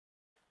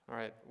All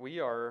right, we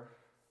are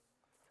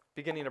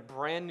beginning a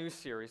brand new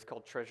series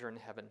called Treasure in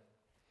Heaven.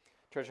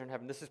 Treasure in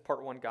Heaven. This is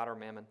part one, God or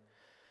Mammon.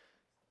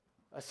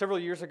 Several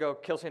years ago,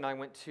 Kelsey and I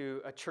went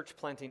to a church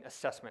planting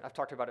assessment. I've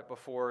talked about it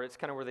before. It's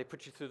kind of where they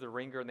put you through the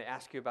ringer and they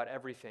ask you about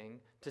everything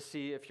to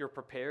see if you're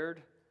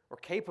prepared or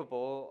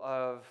capable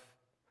of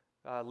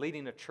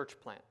leading a church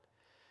plant.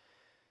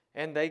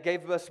 And they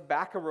gave us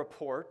back a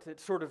report that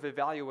sort of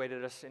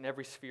evaluated us in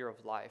every sphere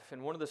of life.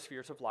 And one of the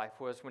spheres of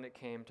life was when it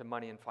came to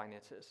money and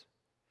finances.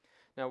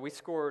 Now, we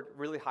scored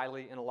really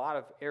highly in a lot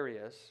of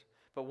areas,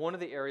 but one of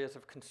the areas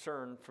of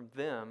concern from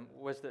them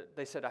was that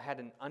they said I had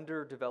an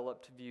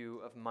underdeveloped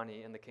view of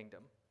money in the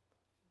kingdom.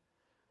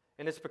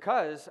 And it's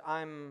because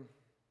I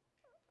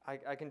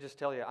can just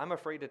tell you, I'm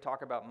afraid to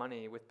talk about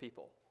money with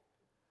people.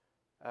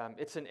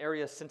 It's an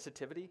area of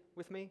sensitivity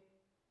with me.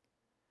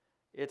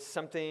 It's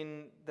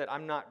something that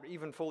I'm not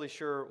even fully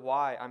sure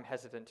why I'm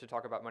hesitant to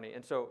talk about money.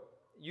 And so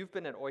you've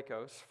been at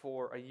Oikos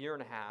for a year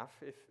and a half,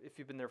 if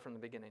you've been there from the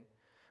beginning.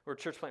 We're a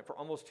church plant for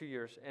almost 2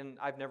 years, and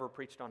I've never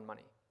preached on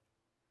money.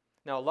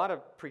 Now, a lot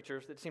of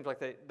preachers, it seems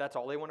like that's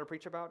all they want to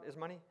preach about is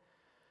money.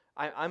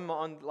 I'm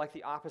on like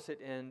the opposite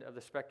end of the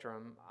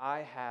spectrum. I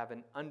have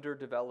an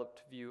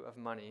underdeveloped view of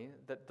money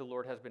that the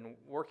Lord has been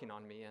working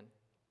on me in.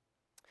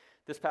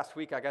 This past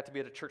week, I got to be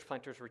at a church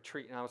planters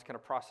retreat, and I was kind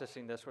of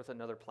processing this with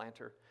another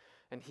planter.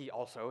 And he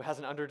also has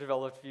an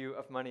underdeveloped view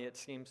of money, it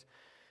seems.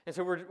 And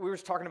so we were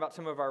just talking about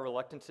some of our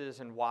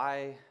reluctances and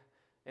why,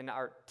 and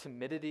our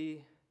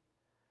timidity.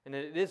 And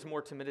it is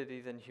more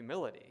timidity than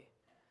humility.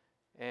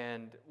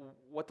 And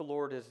what the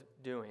Lord is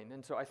doing.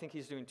 And so I think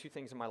he's doing two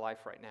things in my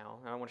life right now,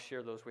 and I want to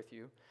share those with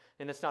you.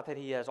 And it's not that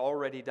he has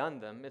already done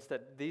them. It's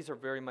that these are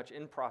very much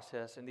in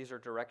process, and these are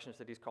directions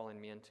that he's calling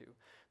me into.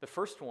 The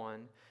first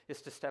one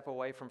is to step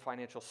away from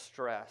financial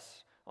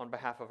stress on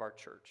behalf of our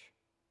church.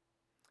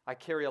 I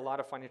carry a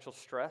lot of financial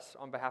stress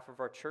on behalf of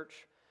our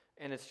church,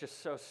 and it's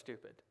just so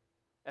stupid.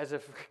 As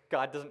if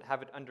God doesn't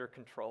have it under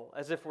control,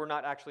 as if we're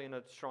not actually in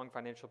a strong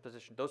financial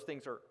position. Those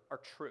things are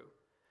true,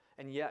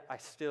 and yet I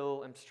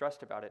still am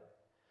stressed about it.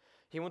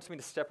 He wants me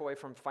to step away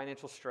from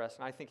financial stress,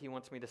 and I think he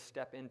wants me to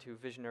step into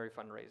visionary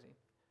fundraising.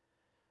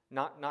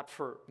 Not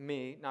for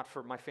me, not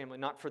for my family,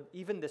 not for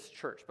even this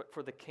church, but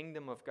for the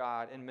kingdom of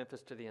God in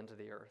Memphis to the ends of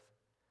the earth.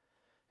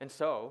 And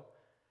so,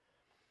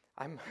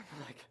 I'm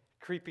like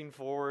creeping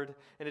forward,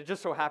 and it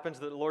just so happens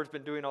that the Lord's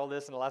been doing all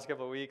this in the last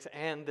couple of weeks,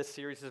 and this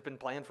series has been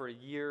planned for a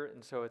year,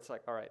 and so it's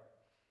like, all right,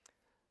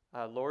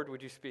 Lord,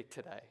 would you speak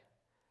today?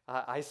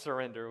 I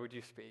surrender, would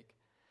you speak?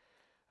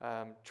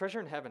 Treasure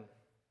in heaven.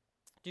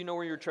 Do you know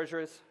where your treasure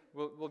is?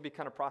 We'll be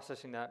kind of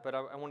processing that, but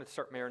I want to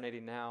start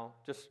marinating now,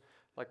 just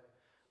like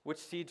which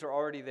seeds are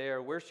already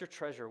there, where's your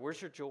treasure,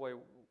 where's your joy,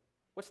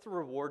 what's the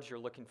rewards you're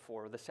looking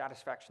for, the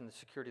satisfaction, the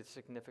security, the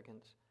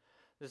significance.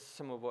 This is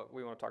some of what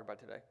we want to talk about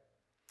today.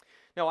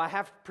 Now, I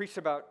have preached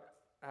about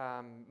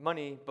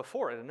money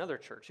before at another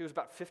church. It was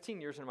about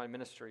 15 years into my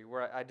ministry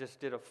where I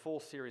just did a full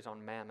series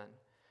on Mammon.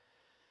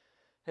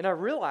 And I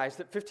realized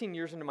that 15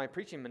 years into my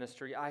preaching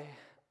ministry,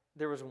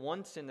 there was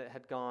one sin that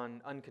had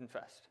gone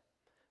unconfessed.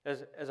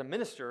 As a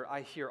minister,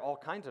 I hear all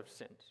kinds of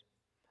sins.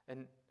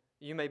 And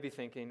you may be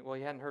thinking, well,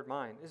 you hadn't heard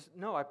mine.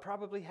 No, I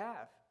probably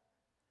have.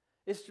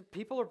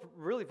 People are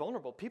really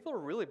vulnerable. People are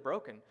really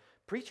broken.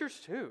 Preachers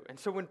too. And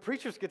so when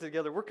preachers get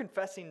together, we're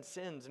confessing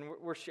sins and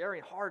we're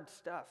sharing hard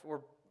stuff. We're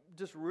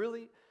just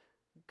really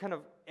kind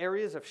of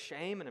areas of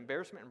shame and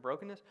embarrassment and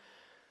brokenness.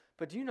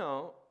 But do you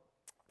know,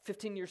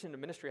 15 years into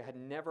ministry, I had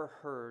never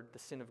heard the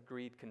sin of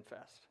greed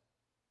confessed.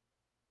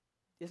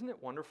 Isn't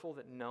it wonderful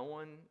that no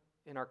one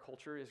in our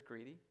culture is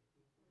greedy?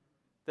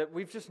 That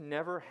we've just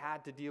never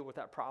had to deal with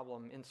that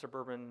problem in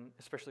suburban,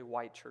 especially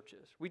white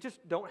churches. We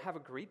just don't have a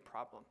greed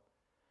problem.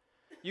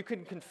 You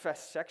can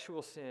confess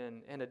sexual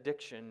sin and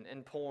addiction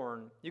and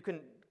porn. You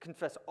can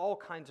confess all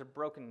kinds of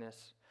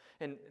brokenness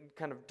and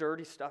kind of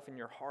dirty stuff in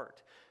your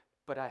heart.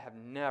 But I have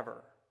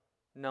never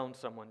known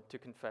someone to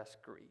confess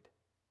greed.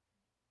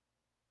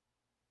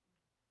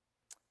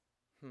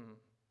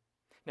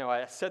 Now,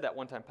 I said that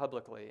one time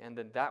publicly, and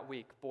then that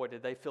week, boy,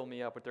 did they fill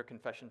me up with their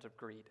confessions of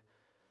greed.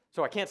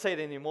 So I can't say it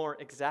anymore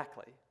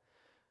exactly.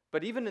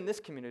 But even in this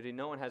community,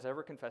 no one has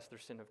ever confessed their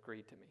sin of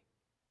greed to me.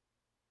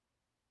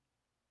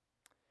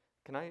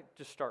 Can I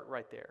just start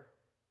right there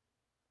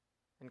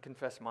and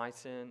confess my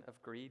sin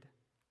of greed,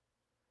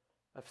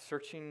 of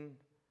searching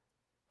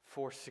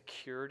for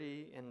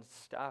security in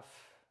stuff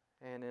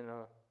and in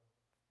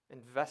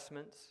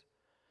investments,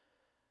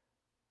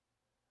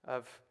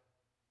 of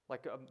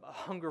like a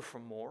hunger for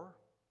more,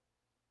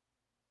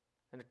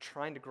 and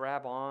trying to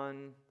grab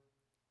on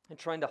and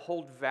trying to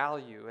hold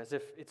value as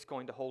if it's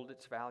going to hold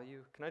its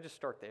value? Can I just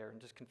start there and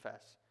just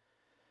confess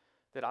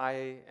that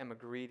I am a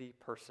greedy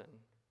person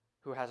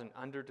who has an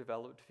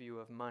underdeveloped view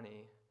of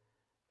money,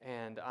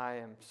 and I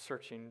am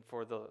searching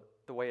for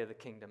the way of the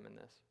kingdom in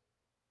this.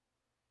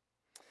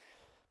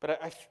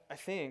 But I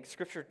think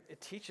Scripture,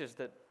 it teaches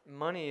that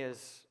money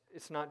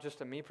it's not just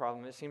a me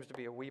problem, it seems to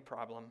be a we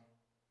problem.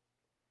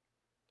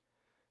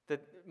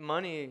 That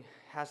money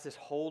has this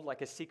hold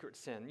like a secret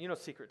sin. You know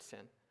secret sin.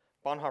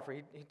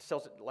 Bonhoeffer, he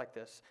tells it like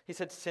this. He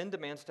said, sin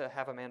demands to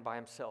have a man by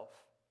himself.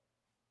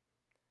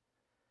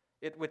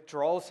 It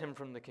withdraws him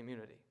from the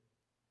community.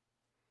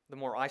 The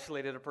more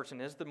isolated a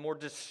person is, the more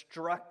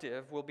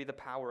destructive will be the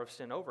power of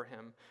sin over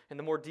him. And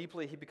the more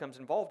deeply he becomes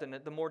involved in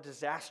it, the more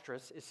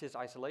disastrous is his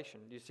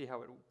isolation. Do you see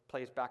how it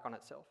plays back on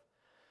itself?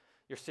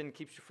 Your sin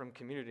keeps you from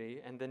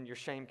community, and then your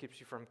shame keeps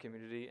you from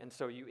community, and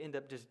so you end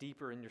up just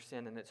deeper in your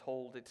sin, and it's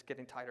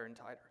getting tighter and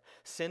tighter.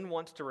 Sin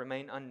wants to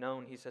remain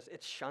unknown, he says.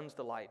 It shuns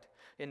the light.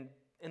 In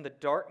the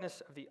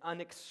darkness of the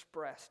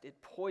unexpressed,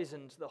 it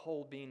poisons the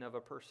whole being of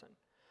a person.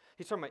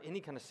 He's talking about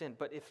any kind of sin,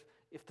 but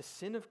if the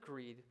sin of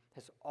greed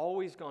has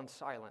always gone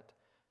silent,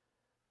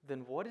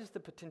 then what is the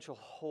potential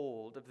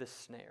hold of this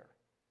snare?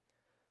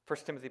 1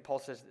 Timothy, Paul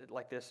says it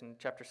like this in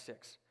chapter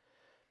 6.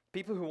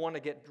 People who want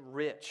to get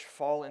rich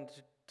fall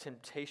into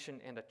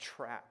temptation and a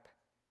trap.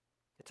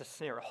 It's a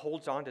snare, it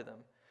holds on to them.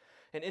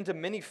 And into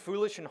many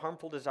foolish and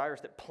harmful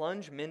desires that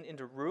plunge men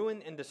into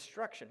ruin and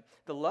destruction.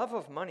 The love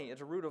of money is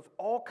a root of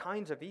all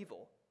kinds of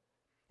evil.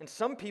 And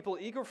some people,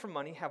 eager for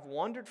money, have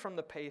wandered from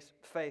the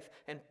faith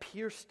and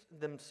pierced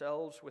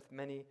themselves with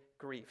many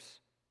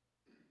griefs.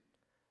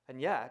 And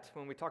yet,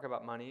 when we talk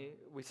about money,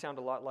 we sound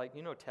a lot like,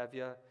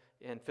 Tevye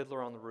in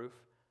Fiddler on the Roof.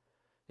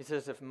 He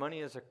says, if money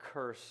is a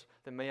curse,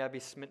 then may I be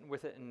smitten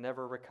with it and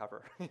never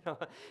recover.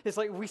 It's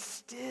like we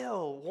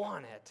still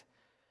want it,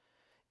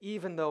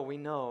 even though we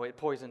know it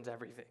poisons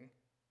everything.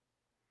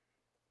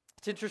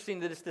 It's interesting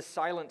that it's this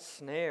silent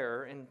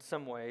snare in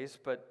some ways,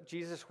 but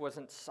Jesus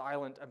wasn't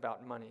silent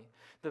about money.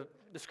 The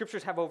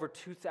scriptures have over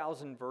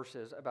 2,000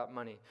 verses about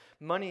money.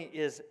 Money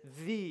is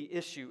the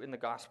issue in the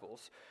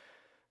Gospels.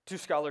 Two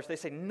scholars, they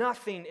say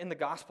nothing in the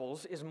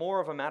Gospels is more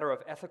of a matter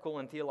of ethical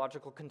and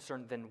theological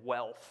concern than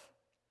wealth.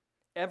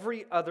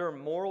 Every other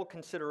moral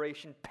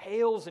consideration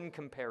pales in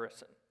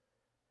comparison.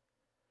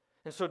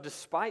 And so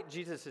despite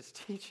Jesus'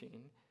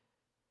 teaching,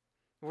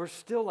 we're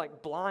still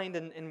like blind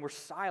and we're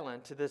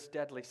silent to this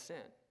deadly sin.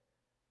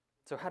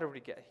 So how did we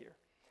get here?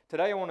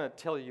 Today I want to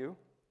tell you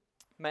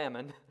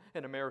Mammon,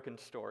 an American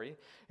story,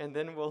 and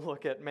then we'll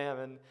look at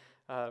Mammon,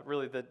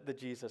 really the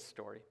Jesus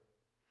story.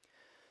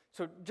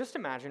 So just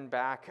imagine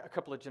back a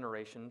couple of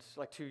generations,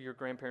 like to your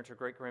grandparents or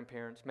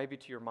great-grandparents, maybe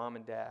to your mom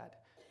and dad.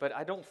 But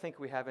I don't think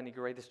we have any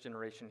greatest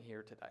generation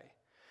here today.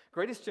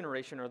 Greatest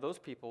generation are those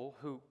people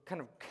who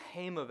kind of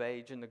came of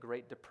age in the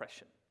Great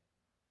Depression,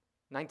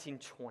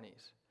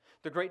 1920s.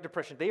 The Great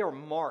Depression, they are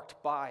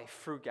marked by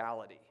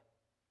frugality.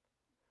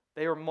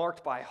 They are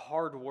marked by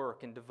hard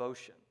work and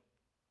devotion.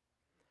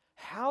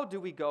 How do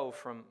we go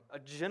from a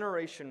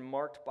generation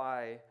marked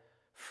by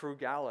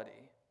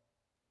frugality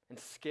and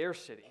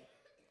scarcity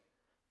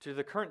to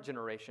the current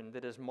generation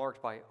that is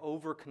marked by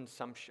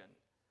overconsumption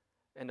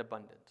and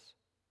abundance?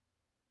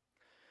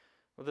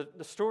 Well,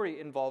 the story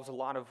involves a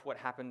lot of what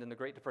happened in the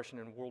Great Depression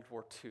and World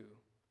War II.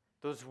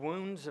 Those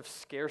wounds of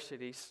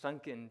scarcity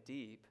sunk in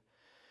deep.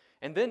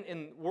 And then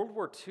in World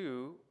War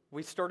II,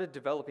 we started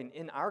developing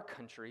in our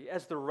country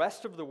as the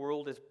rest of the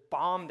world is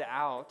bombed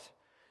out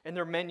and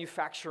their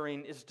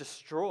manufacturing is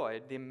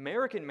destroyed. The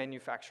American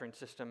manufacturing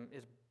system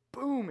is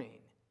booming.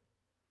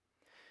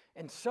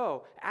 And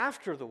so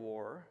after the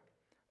war,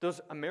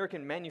 those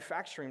American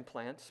manufacturing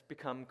plants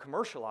become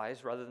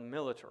commercialized rather than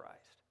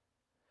militarized.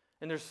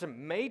 And there's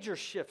some major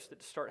shifts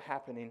that start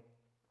happening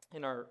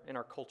in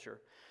our culture.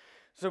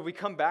 So we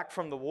come back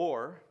from the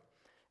war,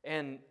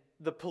 and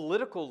the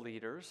political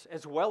leaders,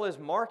 as well as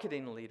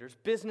marketing leaders,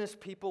 business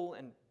people,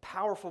 and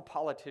powerful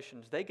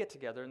politicians, they get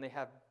together and they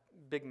have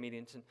big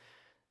meetings, and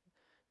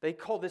they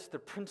call this the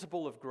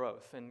principle of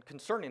growth. And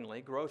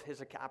concerningly, growth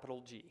is a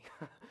capital G.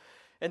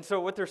 And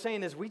so what they're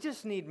saying is we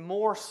just need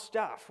more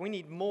stuff. We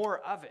need more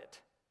of it.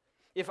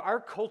 If our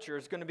culture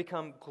is going to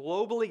become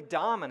globally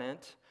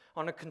dominant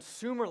on a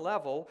consumer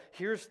level,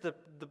 here's the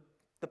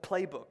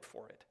playbook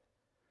for it.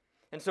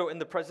 And so in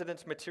the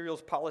President's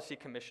Materials Policy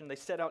Commission, they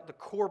set out the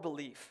core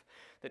belief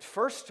that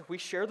first, we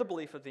share the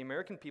belief of the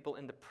American people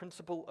in the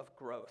principle of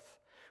growth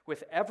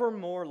with ever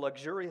more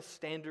luxurious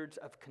standards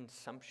of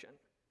consumption.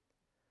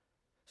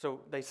 So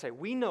they say,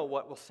 we know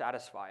what will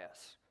satisfy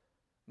us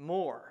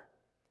more.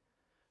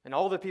 And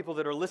all the people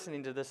that are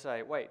listening to this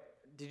say, wait,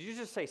 did you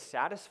just say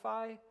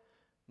satisfy?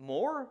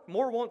 More?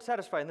 More won't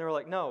satisfy. And they're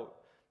like, no,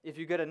 if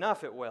you get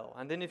enough, it will.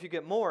 And then if you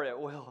get more, it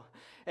will.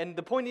 And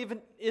the point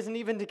isn't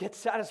even to get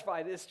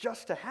satisfied, it's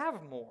just to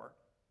have more.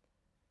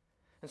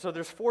 And so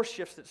there's 4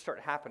 shifts that start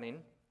happening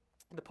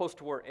in the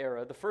post-war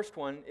era. The first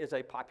one is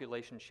a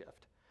population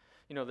shift.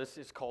 This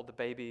is called the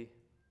baby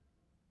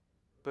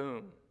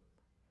boom.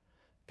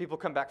 People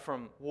come back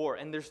from war,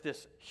 and there's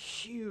this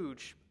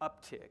huge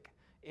uptick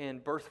in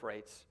birth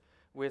rates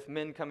with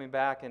men coming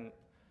back and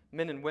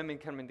men and women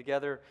coming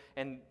together,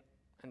 and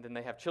then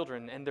they have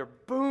children, and they're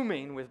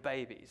booming with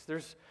babies.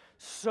 There's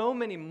so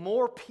many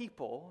more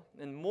people,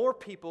 and more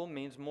people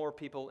means more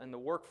people in the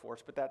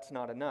workforce, but that's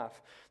not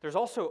enough. There's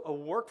also a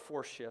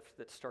workforce shift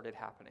that started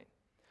happening.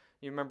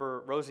 You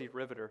remember Rosie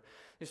Riveter.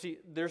 You see,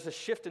 there's a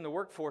shift in the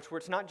workforce where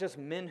it's not just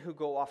men who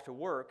go off to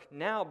work.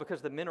 Now,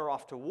 because the men are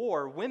off to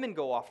war, women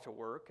go off to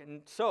work.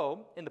 And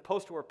so, in the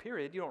post-war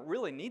period, you don't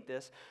really need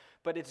this,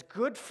 but it's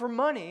good for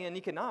money and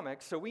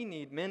economics, so we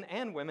need men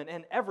and women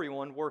and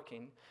everyone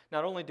working.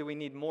 Not only do we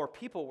need more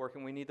people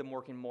working, we need them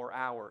working more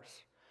hours.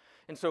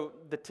 And so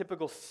the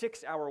typical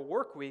 6-hour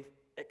work week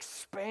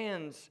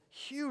expands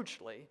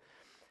hugely.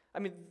 I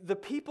mean, the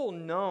people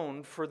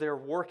known for their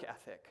work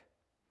ethic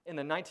in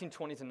the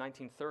 1920s and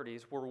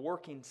 1930s were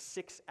working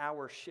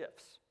 6-hour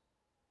shifts.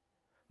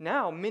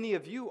 Now, many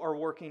of you are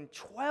working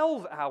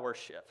 12-hour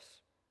shifts.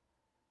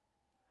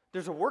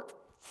 There's a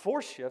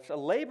workforce shift, a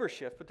labor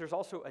shift, but there's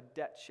also a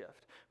debt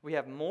shift. We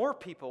have more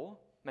people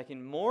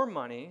making more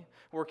money,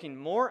 working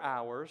more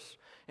hours,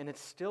 and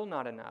it's still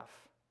not enough.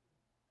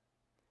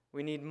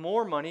 We need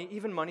more money,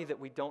 even money that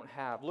we don't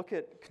have. Look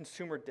at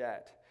consumer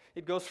debt.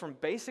 It goes from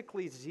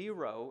basically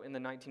zero in the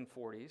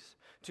 1940s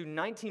to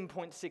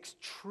 $19.6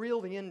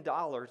 trillion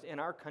in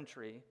our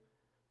country.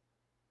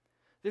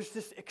 There's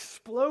this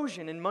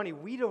explosion in money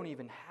we don't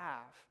even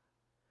have.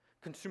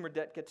 Consumer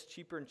debt gets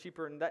cheaper and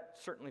cheaper, and that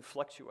certainly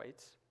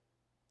fluctuates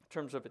in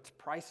terms of its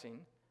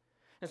pricing.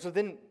 And so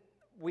then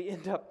we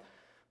end up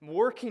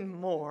working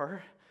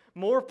more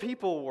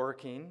people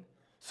working,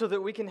 so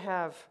that we can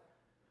have,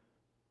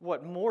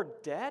 more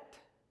debt?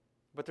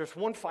 But there's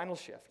one final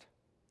shift.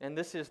 And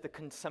this is the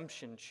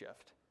consumption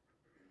shift.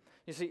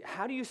 You see,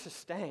 how do you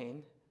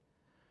sustain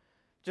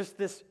just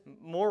this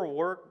more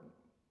work,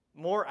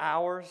 more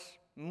hours,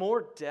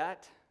 more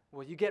debt?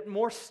 Well, you get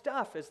more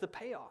stuff as the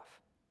payoff.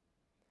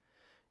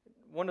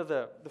 One of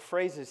the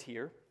phrases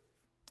here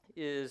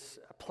is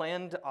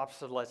planned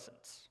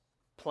obsolescence.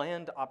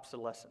 Planned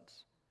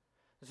obsolescence.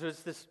 So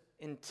it's this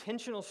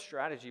intentional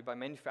strategy by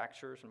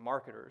manufacturers and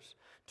marketers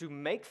to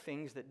make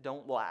things that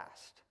don't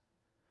last.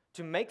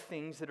 To make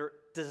things that are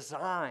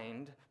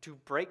designed to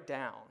break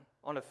down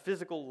on a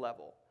physical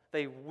level.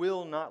 They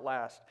will not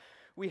last.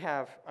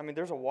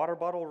 There's a water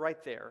bottle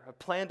right there, a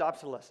planned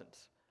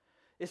obsolescence.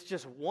 It's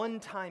just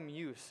one-time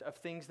use of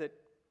things that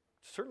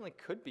certainly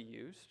could be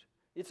used.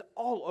 It's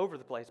all over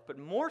the place, but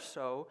more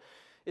so,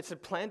 it's a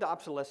planned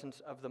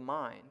obsolescence of the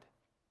mind.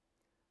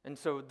 And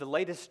so the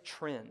latest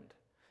trend,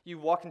 you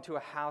walk into a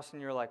house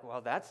and you're like,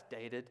 well, that's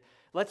dated.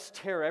 Let's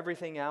tear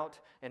everything out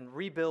and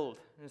rebuild.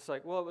 And it's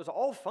like, well, it was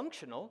all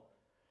functional.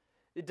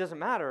 It doesn't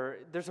matter.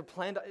 There's a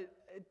plan.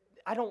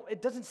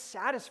 It doesn't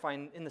satisfy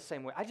in the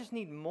same way. I just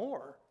need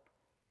more.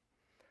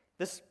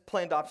 This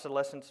planned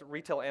obsolescence,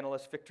 retail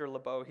analyst Victor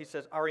Lebeau, he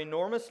says, our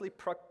enormously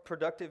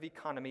productive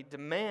economy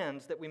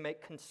demands that we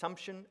make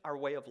consumption our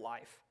way of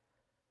life,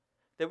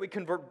 that we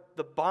convert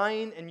the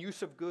buying and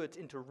use of goods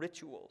into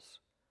rituals,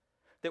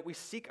 that we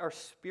seek our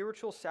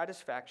spiritual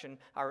satisfaction,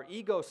 our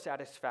ego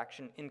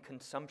satisfaction in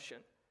consumption.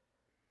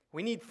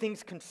 We need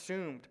things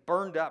consumed,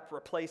 burned up,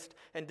 replaced,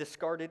 and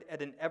discarded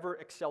at an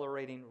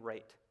ever-accelerating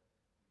rate.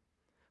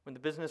 When the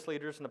business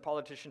leaders and the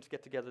politicians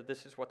get together,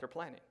 this is what they're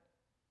planning.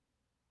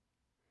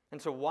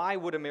 And so why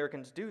would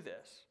Americans do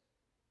this?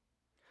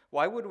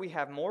 Why would we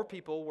have more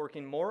people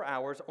working more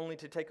hours only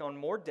to take on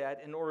more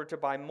debt in order to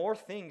buy more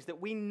things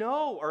that we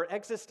know are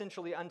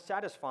existentially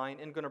unsatisfying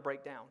and going to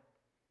break down?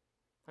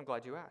 I'm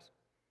glad you asked.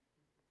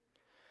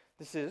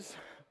 This is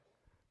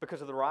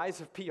because of the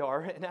rise of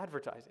PR and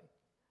advertising.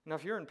 Now,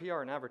 if you're in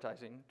PR and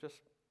advertising, just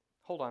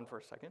hold on for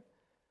a second.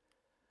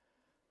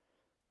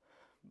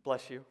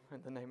 Bless you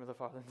in the name of the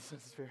Father and the Son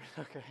and the Spirit.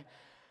 Okay.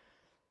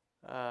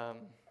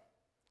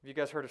 Have you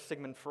guys heard of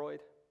Sigmund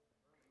Freud?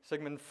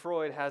 Sigmund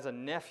Freud has a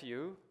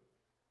nephew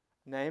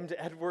named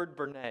Edward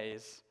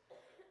Bernays.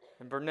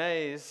 And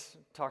Bernays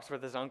talks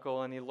with his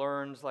uncle, and he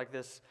learns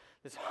this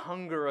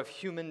hunger of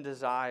human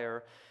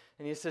desire.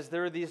 And he says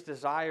there are these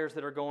desires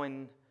that are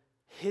going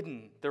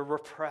hidden. They're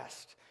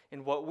repressed.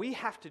 And what we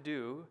have to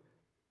do,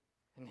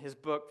 in his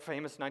book,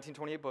 famous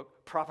 1928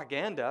 book,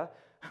 Propaganda,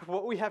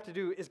 what we have to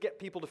do is get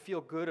people to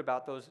feel good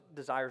about those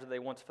desires that they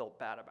once felt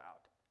bad about.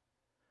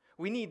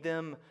 We need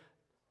them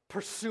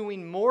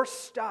pursuing more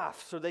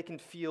stuff so they can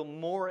feel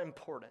more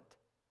important.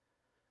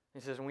 He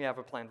says, and we have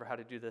a plan for how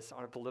to do this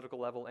on a political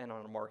level and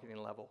on a marketing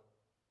level.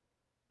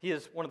 He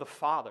is one of the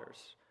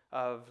fathers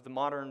of the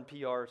modern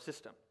PR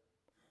system.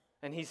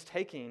 And he's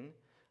taking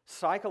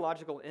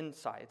psychological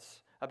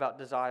insights about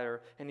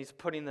desire and he's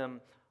putting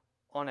them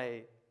on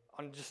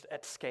just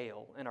at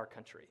scale in our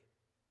country.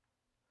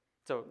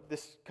 So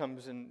this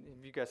comes in,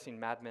 have you guys seen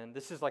Mad Men?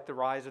 This is like the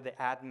rise of the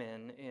ad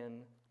men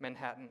in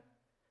Manhattan.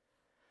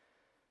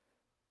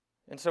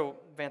 And so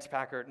Vance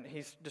Packard,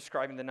 he's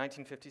describing the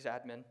 1950s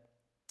ad men.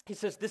 He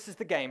says, this is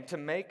the game, to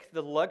make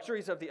the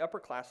luxuries of the upper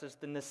classes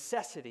the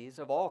necessities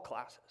of all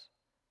classes.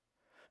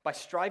 By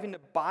striving to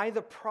buy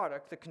the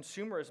product, the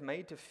consumer is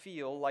made to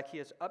feel like he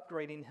is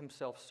upgrading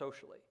himself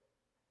socially.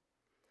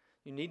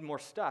 You need more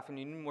stuff, and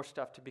you need more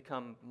stuff to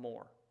become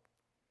more.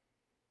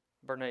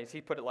 Bernays, he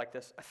put it like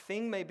this: a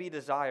thing may be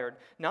desired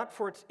not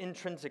for its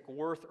intrinsic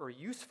worth or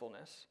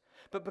usefulness,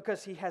 but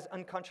because he has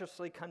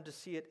unconsciously come to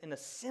see it in a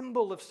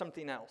symbol of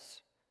something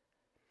else.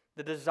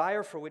 the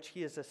desire for which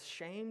he is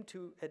ashamed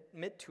to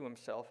admit to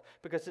himself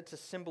because it's a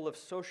symbol of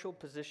social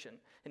position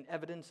and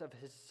evidence of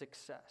his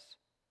success.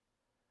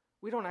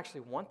 We don't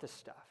actually want this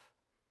stuff.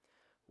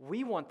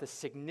 We want the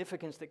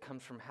significance that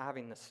comes from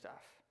having this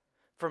stuff,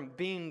 from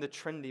being the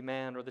trendy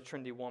man or the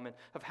trendy woman,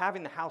 of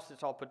having the house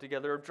that's all put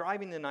together, of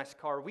driving the nice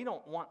car. We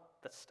don't want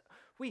the stuff.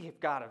 We have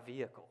got a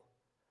vehicle,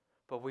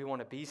 but we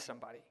want to be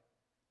somebody.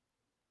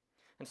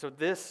 And so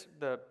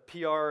the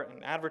PR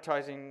and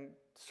advertising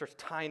starts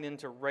tying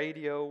into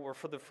radio, where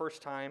for the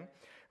first time,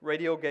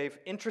 radio gave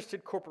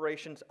interested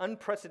corporations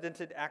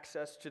unprecedented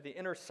access to the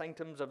inner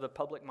sanctums of the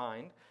public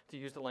mind, to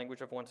use the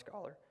language of one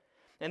scholar.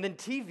 And then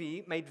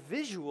TV made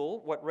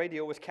visual what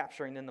radio was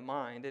capturing in the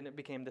mind, and it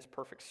became this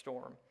perfect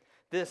storm.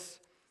 This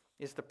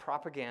is the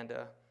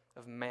propaganda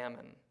of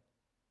Mammon.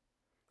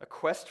 A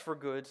quest for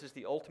goods is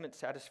the ultimate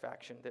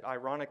satisfaction that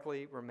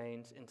ironically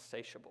remains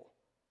insatiable.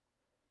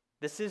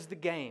 This is the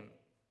game,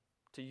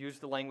 to use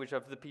the language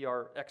of the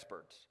PR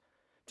experts,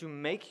 to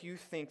make you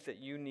think that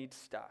you need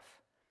stuff,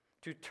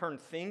 to turn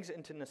things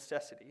into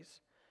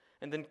necessities,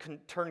 and then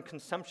turn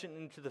consumption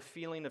into the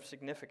feeling of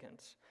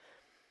significance.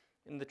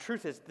 And the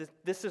truth is,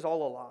 this is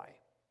all a lie.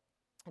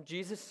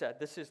 Jesus said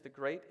this is the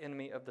great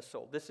enemy of the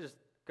soul. This is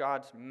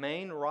God's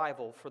main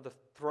rival for the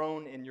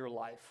throne in your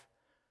life.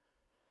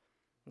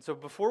 And so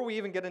before we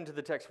even get into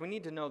the text, we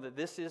need to know that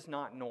this is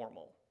not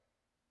normal.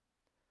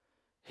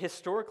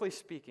 Historically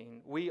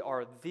speaking, we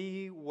are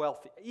the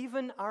wealthy.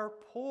 Even our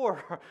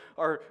poor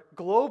are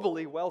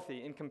globally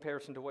wealthy in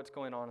comparison to what's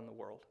going on in the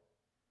world.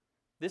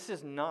 This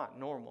is not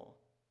normal.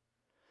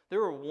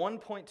 There are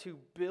 1.2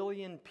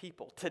 billion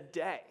people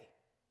today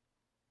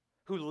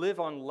who live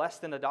on less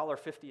than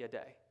 $1.50 a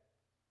day.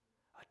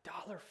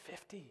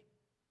 $1.50.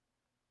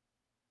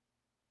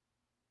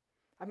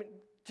 I mean,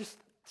 just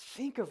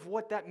think of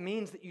what that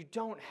means that you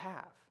don't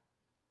have.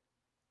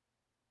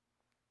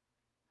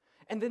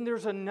 And then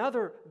there's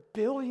another 1.2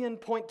 billion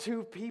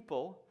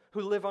people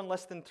who live on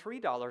less than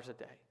 $3 a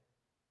day.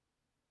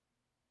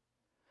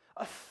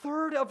 A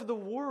third of the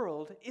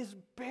world is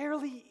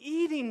barely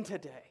eating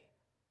today.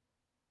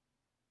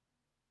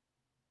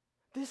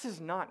 This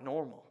is not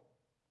normal.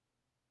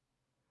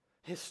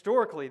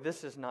 Historically,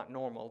 this is not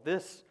normal.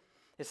 This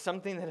is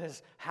something that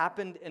has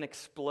happened and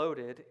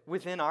exploded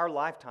within our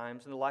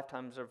lifetimes and the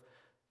lifetimes of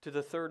to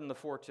the third and the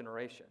fourth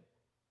generation.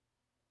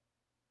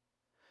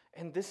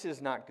 And this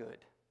is not good.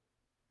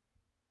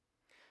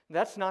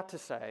 That's not to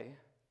say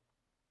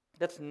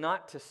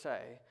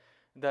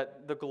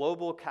that the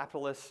global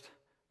capitalist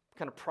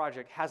kind of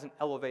project hasn't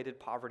elevated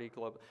poverty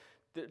globally.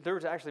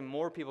 There's actually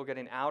more people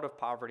getting out of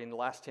poverty in the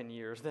last 10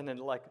 years than in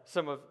like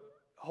some of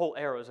whole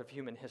eras of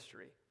human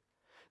history.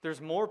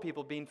 There's more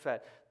people being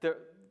fed.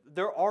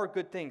 There are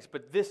good things,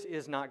 but this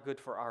is not good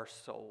for our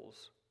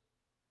souls.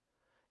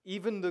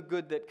 Even the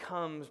good that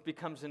comes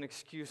becomes an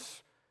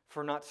excuse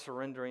for not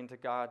surrendering to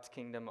God's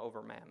kingdom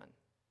over mammon.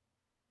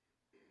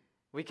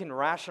 We can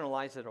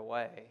rationalize it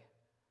away.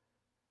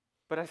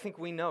 But I think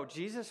we know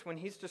Jesus, when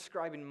he's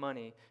describing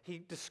money, he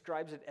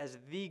describes it as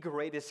the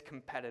greatest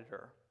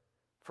competitor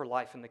for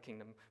life in the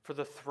kingdom, for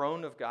the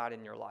throne of God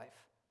in your life.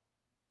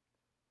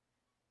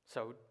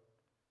 So,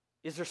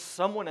 is there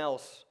someone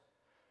else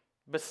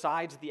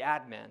besides the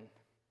ad men?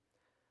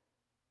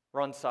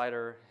 Ron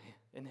Sider,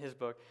 in his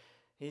book,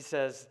 he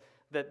says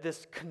that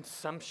this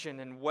consumption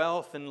and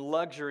wealth and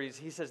luxuries,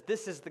 he says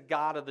this is the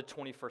God of the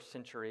 21st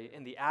century,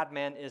 and the ad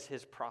man is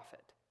his prophet.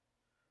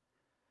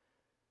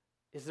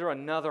 Is there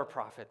another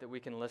prophet that we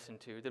can listen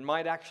to that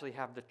might actually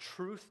have the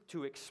truth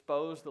to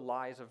expose the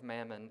lies of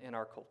mammon in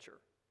our culture?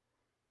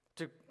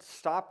 To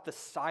stop the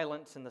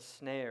silence and the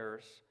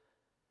snares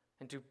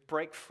and to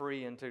break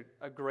free into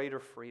a greater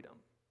freedom.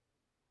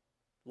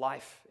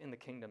 Life in the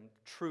kingdom,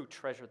 true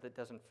treasure that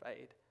doesn't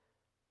fade.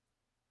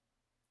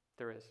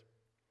 There is.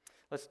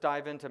 Let's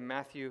dive into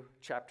Matthew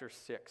chapter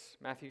 6.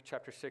 Matthew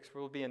chapter 6,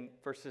 we'll be in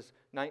verses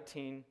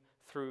 19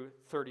 through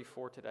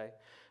 34 today.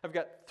 I've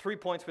got 3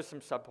 points with some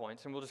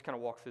subpoints, and we'll just kind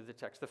of walk through the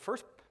text. The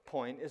first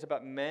point is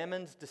about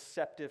Mammon's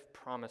deceptive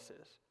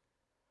promises.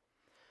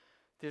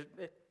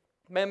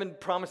 Mammon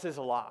promises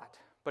a lot,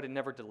 but it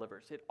never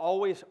delivers. It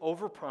always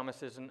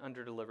overpromises and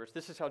underdelivers.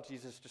 This is how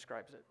Jesus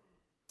describes it.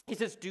 He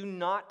says, "Do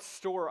not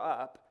store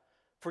up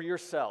for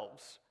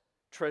yourselves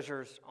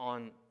treasures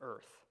on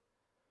earth."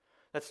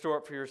 That store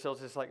up for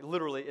yourselves is like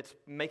literally, it's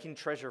making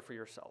treasure for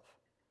yourself.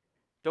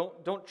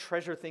 Don't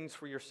treasure things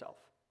for yourself.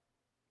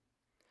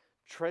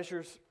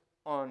 Treasures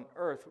on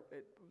earth,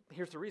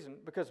 here's the reason,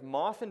 because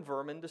moth and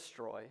vermin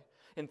destroy,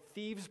 and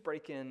thieves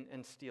break in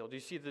and steal. Do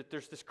you see that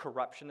there's this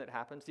corruption that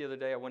happens? The other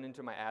day I went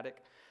into my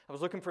attic. I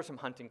was looking for some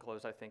hunting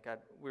clothes, I think.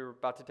 We were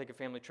about to take a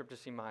family trip to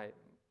see my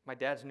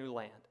dad's new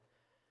land.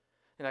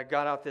 And I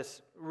got out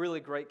this really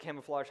great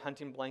camouflage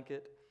hunting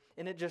blanket,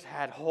 and it just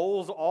had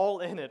holes all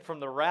in it from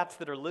the rats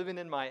that are living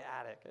in my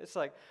attic. It's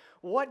like,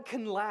 what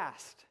can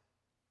last?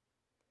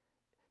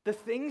 The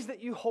things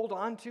that you hold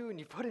on to and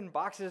you put in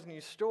boxes and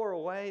you store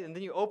away, and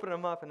then you open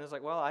them up and it's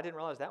like, well, I didn't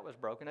realize that was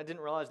broken. I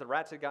didn't realize the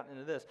rats had gotten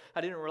into this.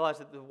 I didn't realize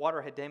that the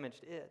water had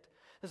damaged it.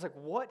 It's like,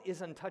 what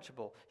is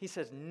untouchable? He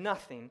says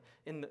nothing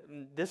in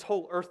this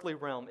whole earthly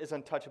realm is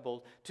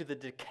untouchable to the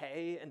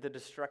decay and the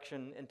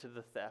destruction and to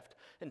the theft.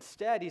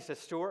 Instead, he says,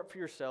 store up for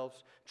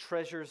yourselves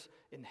treasures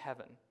in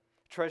heaven.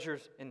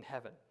 Treasures in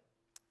heaven.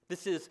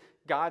 This is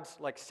God's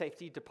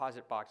safety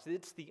deposit box.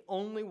 It's the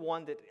only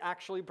one that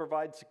actually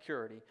provides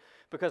security,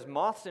 because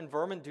moths and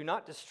vermin do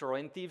not destroy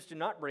and thieves do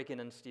not break in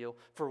and steal.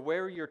 For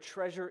where your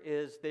treasure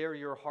is, there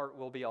your heart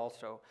will be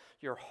also.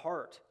 Your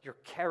heart, your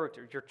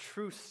character, your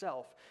true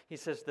self. He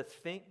says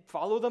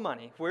follow the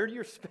money. Where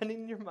you're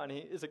spending your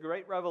money is a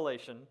great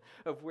revelation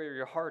of where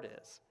your heart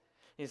is.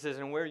 He says,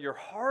 and where your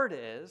heart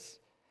is,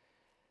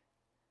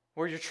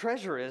 where your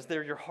treasure is,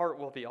 there your heart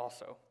will be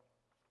also.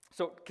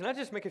 So can I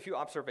just make a few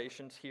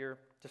observations here,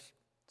 just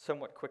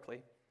somewhat quickly,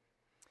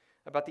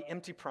 about the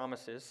empty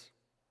promises,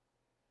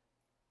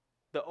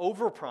 the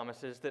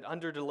over-promises that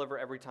under-deliver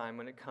every time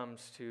when it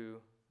comes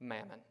to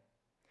mammon.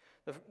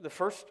 The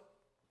first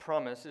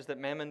promise is that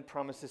mammon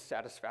promises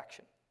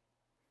satisfaction.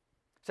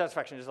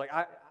 Satisfaction is like,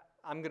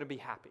 I'm going to be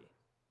happy.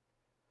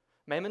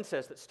 Mammon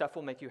says that stuff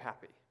will make you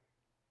happy,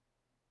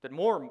 that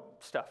more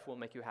stuff will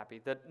make you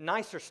happy, that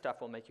nicer stuff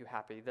will make you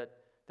happy, that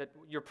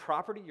your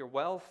property, your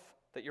wealth,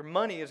 that your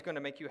money is going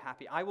to make you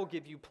happy. I will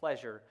give you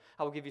pleasure.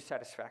 I will give you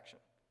satisfaction.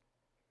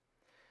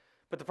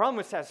 But the problem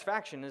with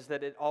satisfaction is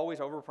that it always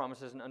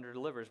overpromises and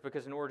underdelivers,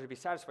 because in order to be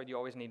satisfied, you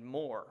always need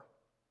more.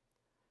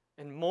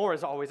 And more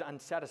is always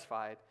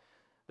unsatisfied.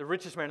 The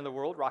richest man in the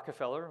world,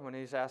 Rockefeller, when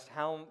he's asked,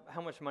 how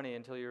much money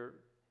until you're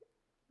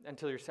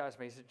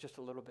satisfied, he said, just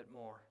a little bit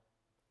more.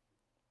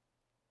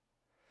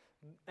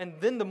 And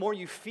then the more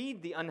you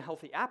feed the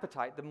unhealthy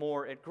appetite, the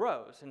more it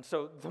grows. And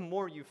so the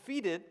more you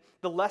feed it,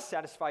 the less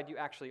satisfied you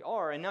actually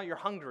are. And now you're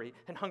hungry,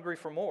 and hungry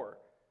for more.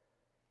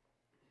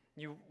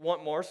 You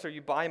want more, so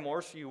you buy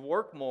more, so you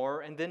work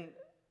more. And then,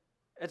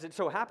 as it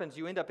so happens,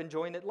 you end up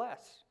enjoying it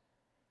less.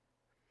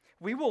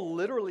 We will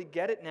literally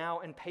get it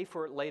now and pay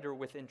for it later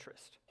with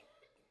interest.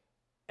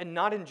 And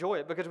not enjoy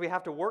it because we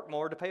have to work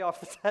more to pay off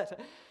the debt.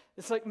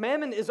 It's like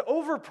mammon is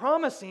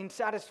over-promising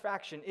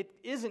satisfaction. It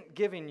isn't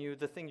giving you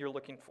the thing you're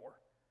looking for.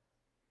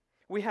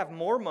 We have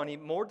more money,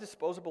 more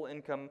disposable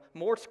income,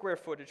 more square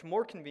footage,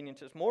 more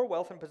conveniences, more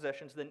wealth and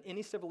possessions than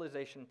any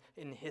civilization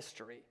in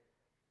history.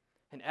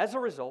 And as a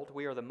result,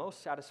 we are the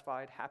most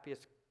satisfied,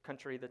 happiest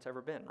country that's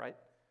ever been, right?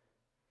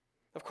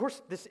 Of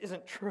course, this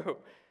isn't true.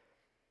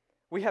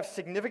 We have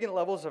significant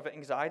levels of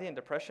anxiety and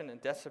depression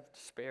and deaths of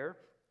despair.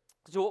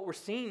 So what we're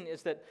seeing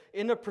is that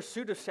in the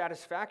pursuit of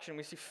satisfaction,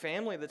 we see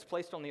family that's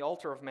placed on the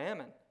altar of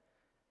mammon.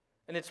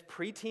 And it's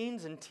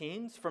preteens and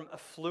teens from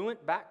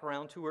affluent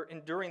backgrounds who are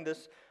enduring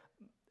this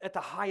at the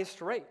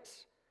highest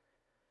rates.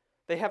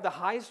 They have the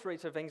highest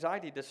rates of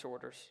anxiety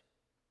disorders,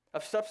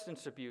 of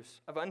substance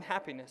abuse, of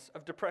unhappiness,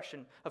 of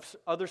depression, of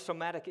other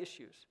somatic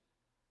issues.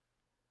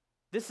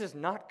 This is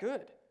not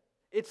good.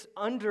 It's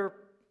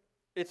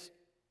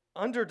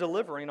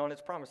under-delivering on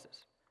its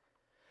promises.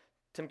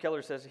 Tim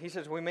Keller says,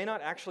 we may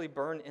not actually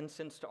burn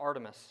incense to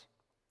Artemis,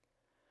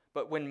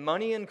 but when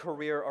money and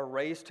career are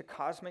raised to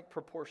cosmic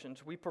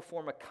proportions, we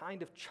perform a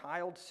kind of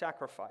child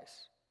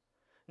sacrifice,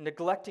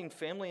 neglecting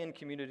family and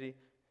community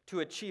to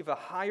achieve a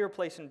higher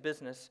place in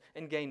business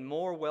and gain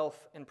more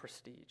wealth and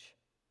prestige.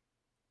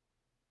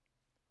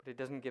 But it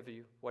doesn't give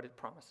you what it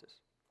promises.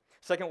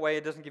 Second way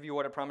it doesn't give you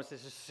what it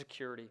promises is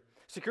security.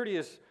 Security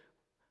is,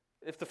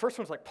 if the first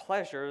one's like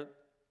pleasure,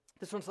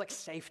 this one's like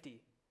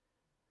safety.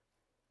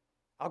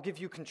 I'll give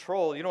you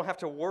control. You don't have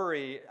to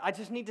worry. I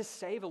just need to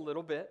save a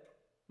little bit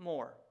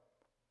more.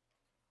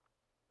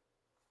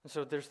 And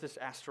so there's this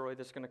asteroid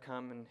that's going to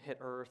come and hit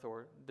Earth,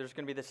 or there's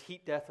going to be this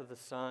heat death of the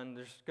sun.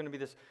 There's going to be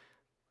this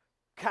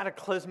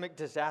cataclysmic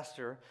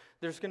disaster.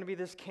 There's going to be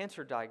this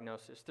cancer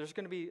diagnosis. There's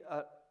going to be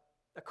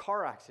a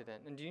car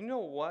accident. And do you know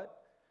what?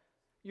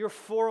 Your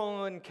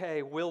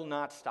 401k will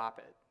not stop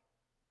it.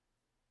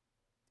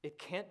 It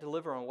can't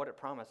deliver on what it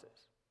promises.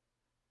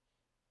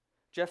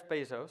 Jeff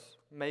Bezos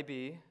may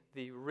be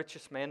the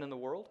richest man in the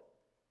world,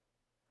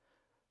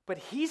 but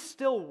he's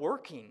still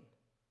working.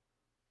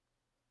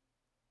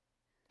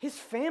 His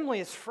family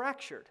is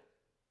fractured,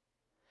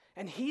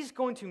 and he's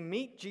going to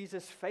meet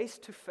Jesus face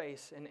to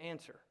face and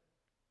answer.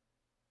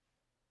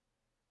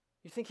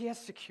 You think he has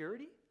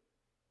security?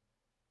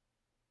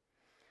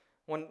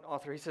 One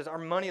author, he says, our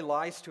money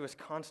lies to us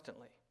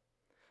constantly.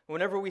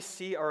 Whenever we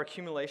see our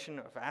accumulation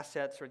of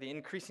assets or the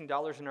increasing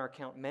dollars in our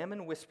account,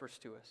 Mammon whispers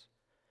to us,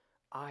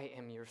 I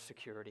am your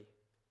security.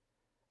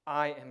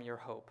 I am your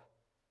hope.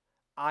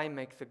 I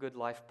make the good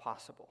life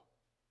possible.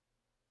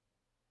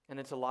 And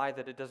it's a lie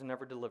that it doesn't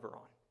ever deliver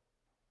on.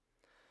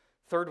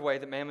 Third way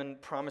that Mammon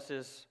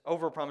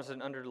overpromises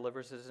and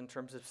underdelivers is in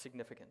terms of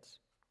significance.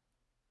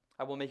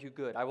 I will make you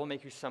good. I will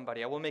make you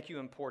somebody. I will make you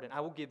important.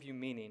 I will give you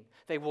meaning.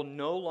 They will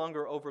no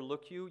longer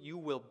overlook you. You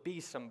will be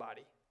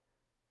somebody.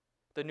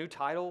 The new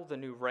title, the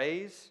new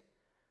raise,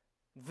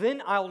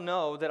 then I'll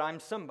know that I'm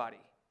somebody.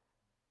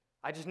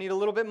 I just need a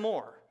little bit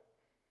more.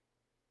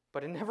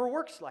 But it never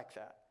works like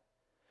that.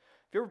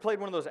 Have you ever played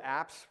one of those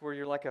apps where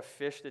you're like a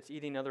fish that's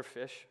eating other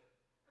fish?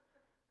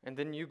 And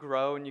then you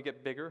grow and you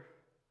get bigger?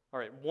 All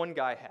right, one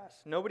guy has.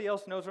 Nobody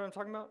else knows what I'm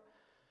talking about?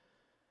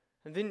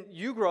 And then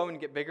you grow and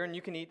get bigger, and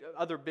you can eat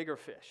other bigger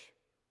fish.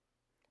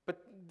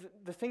 But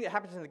the thing that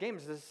happens in the game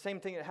is the same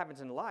thing that happens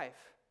in life.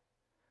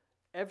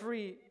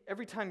 Every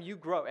time you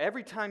grow,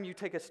 every time you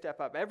take a step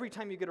up, every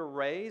time you get a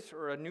raise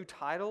or a new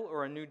title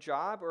or a new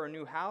job or a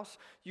new house,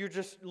 you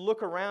just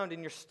look around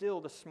and you're still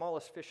the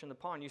smallest fish in the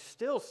pond. You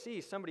still see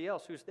somebody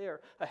else who's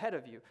there ahead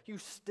of you. You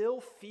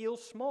still feel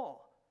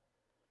small.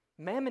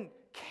 Mammon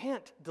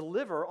can't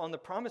deliver on the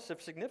promise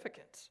of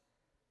significance.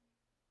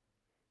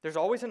 There's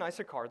always a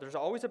nicer car. There's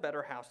always a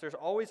better house. There's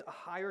always a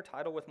higher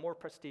title with more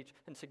prestige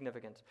and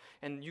significance.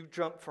 And you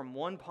jump from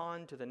one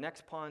pond to the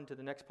next pond to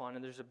the next pond,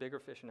 and there's a bigger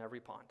fish in every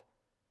pond.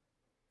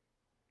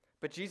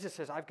 But Jesus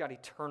says, I've got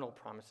eternal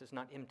promises,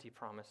 not empty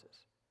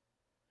promises.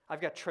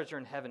 I've got treasure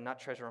in heaven, not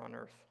treasure on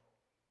earth.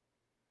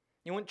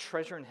 You want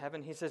treasure in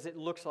heaven? He says it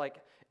looks like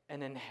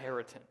an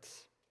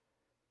inheritance.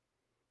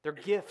 They're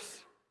gifts.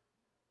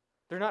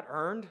 They're not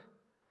earned.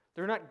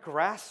 They're not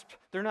grasped.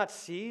 They're not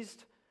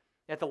seized.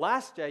 At the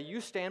last day, you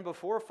stand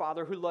before a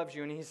Father who loves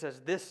you, and he says,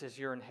 this is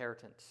your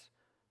inheritance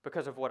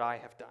because of what I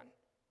have done.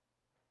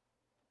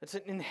 It's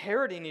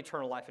inheriting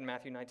eternal life in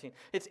Matthew 19.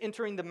 It's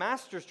entering the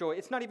Master's joy.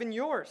 It's not even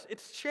yours.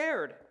 It's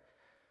shared.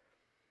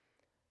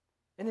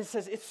 And it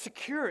says it's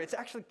secure. It's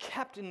actually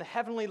kept in the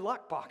heavenly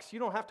lockbox. You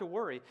don't have to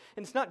worry.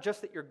 And it's not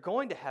just that you're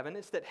going to heaven.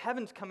 It's that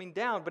heaven's coming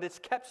down, but it's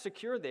kept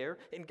secure there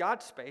in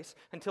God's space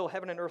until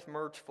heaven and earth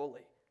merge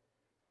fully.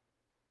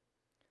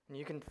 And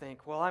you can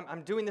think, well,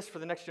 I'm doing this for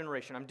the next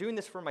generation. I'm doing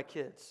this for my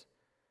kids.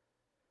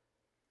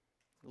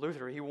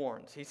 Luther, he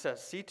warns. He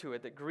says, see to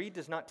it that greed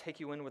does not take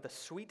you in with a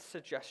sweet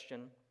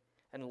suggestion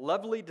and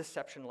lovely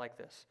deception like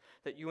this,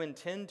 that you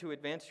intend to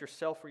advance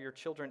yourself or your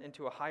children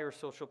into a higher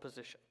social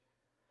position.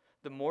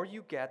 The more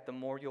you get, the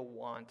more you'll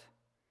want,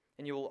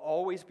 and you will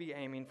always be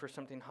aiming for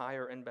something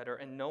higher and better,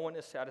 and no one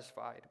is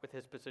satisfied with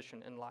his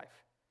position in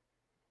life.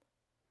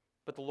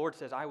 But the Lord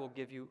says, I will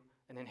give you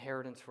an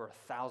inheritance for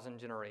 1,000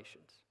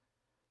 generations.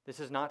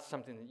 This is not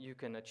something that you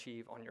can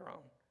achieve on your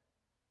own.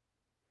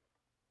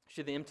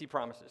 See, the empty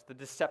promises, the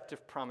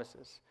deceptive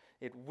promises,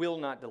 it will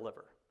not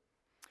deliver.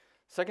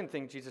 Second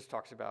thing Jesus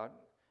talks about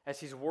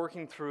as he's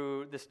working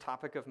through this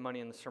topic of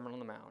money in the Sermon on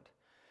the Mount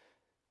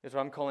is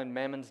what I'm calling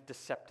Mammon's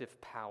deceptive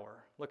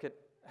power. Look at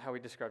how he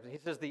describes it. He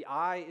says, the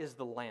eye is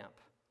the lamp.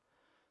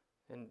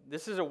 And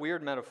this is a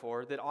weird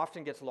metaphor that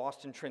often gets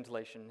lost in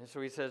translation. And so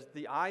he says,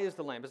 the eye is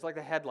the lamp. It's like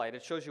the headlight.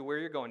 It shows you where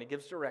you're going. It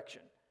gives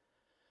direction.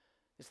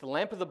 It's the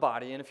lamp of the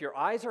body, and if your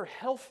eyes are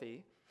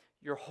healthy,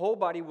 your whole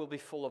body will be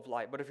full of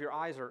light. But if your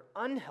eyes are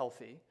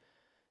unhealthy,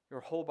 your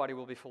whole body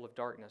will be full of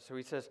darkness. So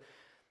he says,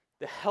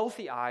 the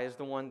healthy eye is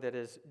the one that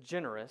is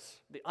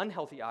generous. The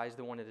unhealthy eye is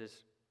the one that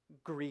is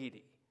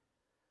greedy.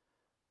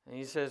 And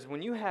he says,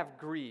 when you have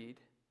greed,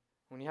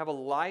 when you have a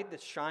light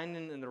that's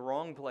shining in the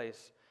wrong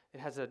place, it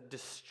has a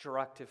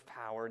destructive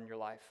power in your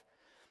life.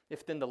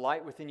 If then the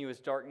light within you is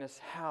darkness,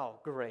 how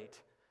great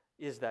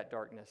is that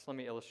darkness? Let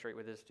me illustrate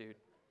with this dude.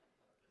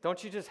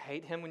 Don't you just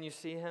hate him when you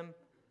see him?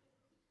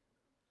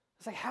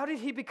 It's like, how did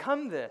he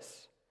become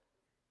this?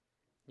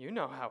 You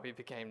know how he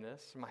became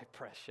this, my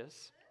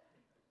precious.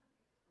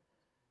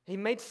 He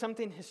made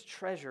something his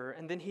treasure,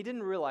 and then he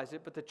didn't realize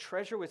it, but the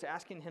treasure was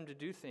asking him to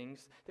do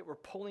things that were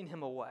pulling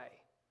him away,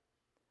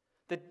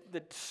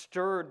 that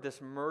stirred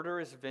this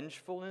murderous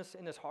vengefulness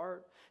in his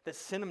heart, that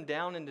sent him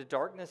down into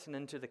darkness and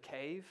into the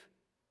cave.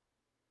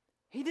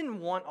 He didn't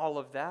want all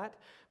of that,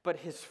 but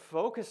his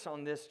focus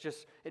on this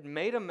it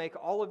made him make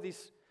all of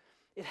these.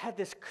 It had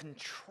this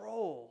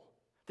control,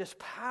 this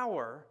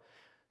power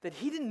that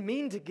he didn't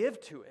mean to give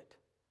to it,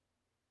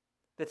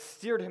 that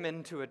steered him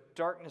into a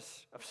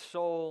darkness of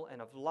soul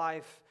and of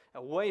life,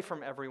 away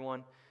from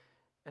everyone,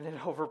 and then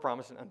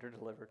overpromised and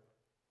underdelivered.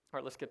 All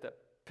right, let's get that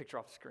picture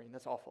off the screen.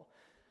 That's awful.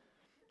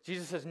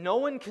 Jesus says, no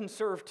one can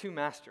serve two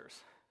masters.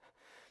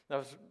 I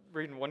was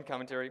reading one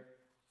commentary,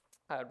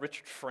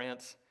 Richard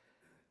France,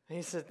 and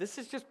he says, this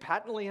is just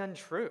patently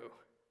untrue.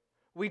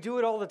 We do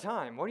it all the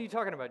time. What are you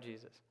talking about,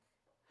 Jesus?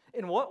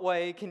 In what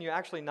way can you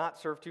actually not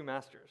serve two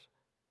masters?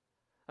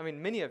 I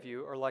mean, many of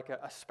you are like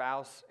a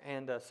spouse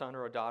and a son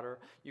or a daughter.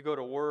 You go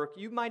to work.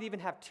 You might even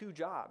have two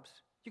jobs.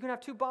 You can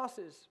have two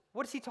bosses.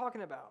 What is he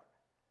talking about?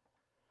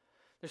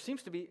 There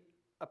seems to be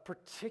a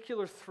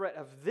particular threat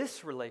of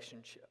this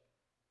relationship.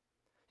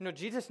 You know,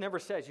 Jesus never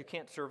says you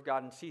can't serve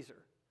God and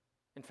Caesar.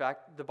 In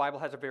fact, the Bible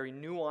has a very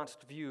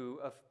nuanced view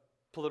of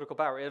political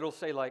power. It'll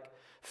say like,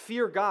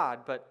 fear God,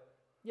 but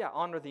yeah,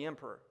 honor the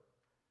emperor.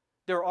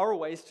 There are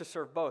ways to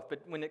serve both,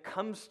 but when it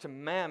comes to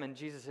mammon,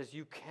 Jesus says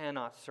you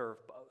cannot serve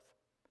both.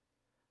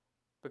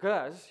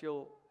 Because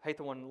you'll hate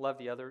the one and love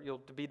the other.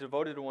 You'll be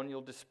devoted to one,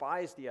 you'll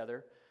despise the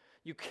other.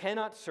 You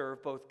cannot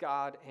serve both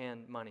God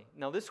and money.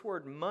 Now, this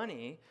word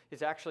money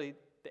is actually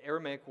the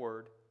Aramaic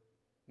word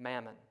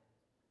mammon.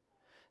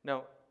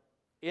 Now,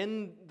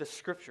 in the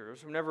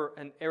scriptures, whenever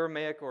an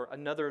Aramaic or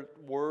another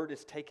word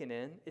is taken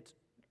in, it's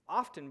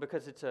often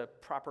because it's a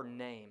proper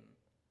name.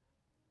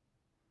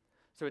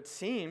 So it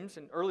seems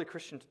an early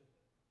Christian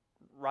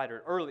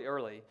writer,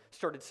 early,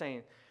 started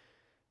saying,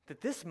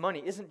 that this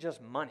money isn't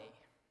just money.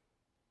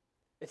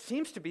 It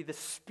seems to be the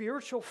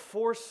spiritual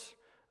force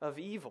of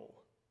evil.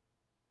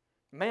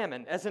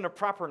 Mammon, as in a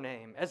proper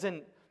name, as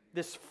in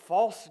this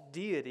false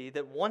deity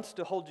that wants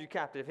to hold you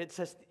captive. It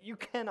says that you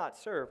cannot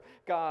serve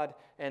God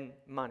and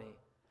money.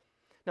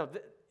 Now,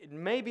 it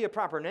may be a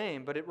proper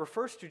name, but it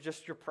refers to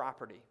just your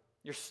property,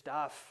 your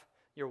stuff,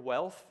 your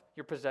wealth,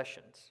 your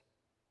possessions.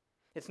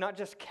 It's not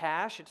just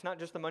cash, it's not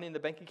just the money in the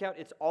bank account,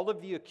 it's all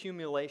of the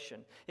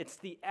accumulation. It's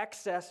the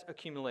excess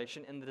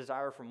accumulation and the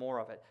desire for more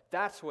of it.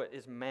 That's what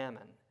is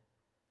mammon.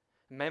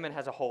 Mammon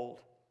has a hold.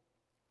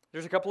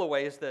 There's a couple of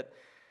ways that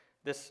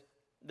this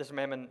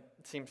mammon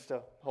seems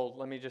to hold.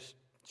 Let me just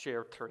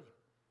share three.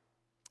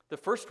 The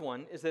first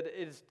one is that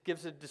it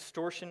gives a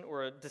distortion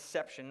or a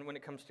deception when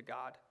it comes to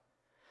God.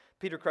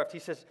 Peter Kraft, he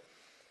says,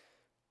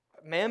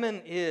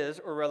 mammon is,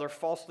 or rather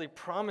falsely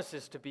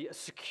promises to be, a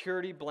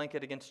security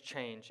blanket against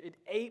change. It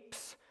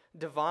apes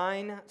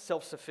divine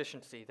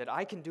self-sufficiency, that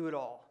I can do it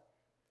all.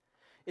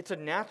 He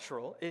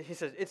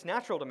says, it's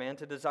natural to man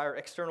to desire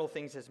external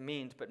things as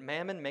means, but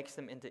mammon makes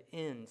them into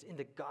ends,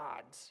 into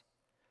gods.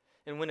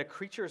 And when a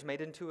creature is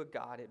made into a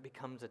god, it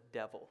becomes a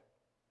devil.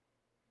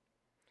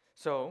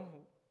 So,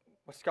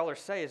 what scholars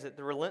say is that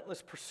the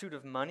relentless pursuit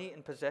of money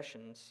and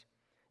possessions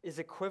is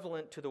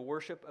equivalent to the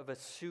worship of a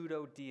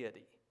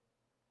pseudo-deity.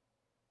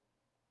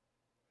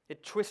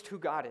 It twists who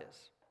God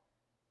is,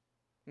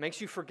 makes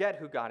you forget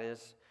who God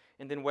is,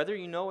 and then whether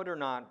you know it or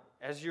not,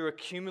 as you're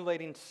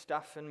accumulating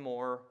stuff and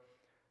more,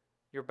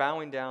 you're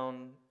bowing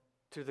down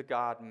to the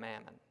god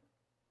Mammon.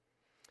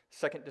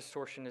 Second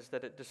distortion is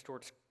that it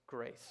distorts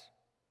grace.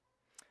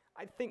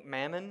 I think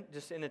Mammon,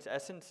 just in its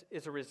essence,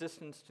 is a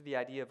resistance to the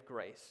idea of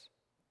grace.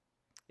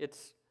 It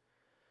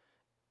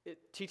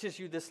teaches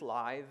you this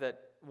lie that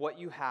what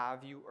you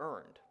have, you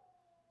earned.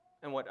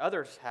 And what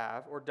others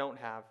have or don't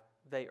have,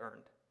 they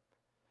earned.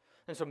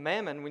 And so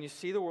Mammon, when you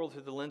see the world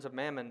through the lens of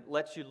Mammon,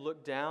 lets you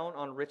look down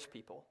on rich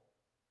people.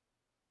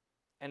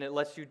 And it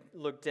lets you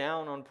look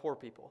down on poor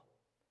people.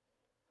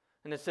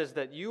 And it says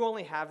that you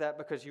only have that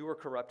because you were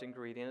corrupt and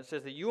greedy. And it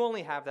says that you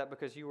only have that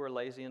because you were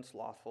lazy and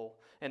slothful.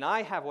 And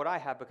I have what I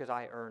have because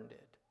I earned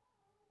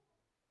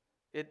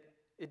it.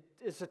 It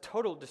is a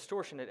total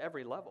distortion at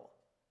every level.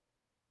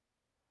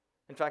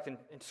 In fact, in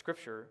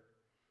Scripture,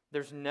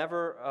 there's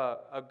never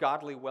a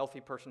godly,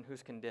 wealthy person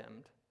who's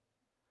condemned.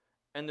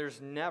 And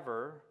there's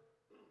never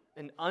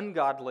an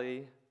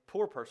ungodly,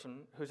 poor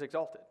person who's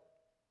exalted.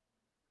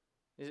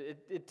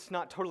 It's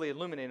not totally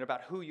illuminating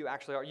about who you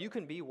actually are. You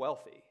can be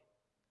wealthy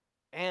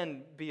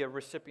and be a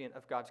recipient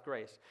of God's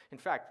grace. In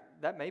fact,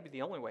 that may be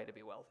the only way to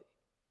be wealthy.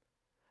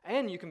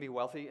 And you can be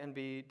wealthy and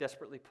be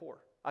desperately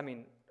poor.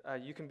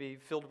 You can be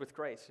filled with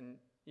grace, and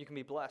you can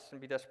be blessed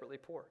and be desperately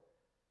poor.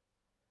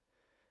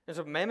 And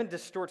so Mammon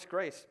distorts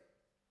grace.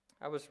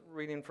 I was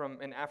reading from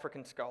an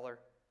African scholar,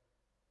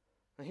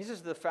 and he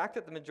says the fact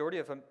that the majority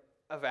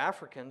of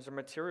Africans are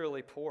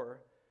materially poor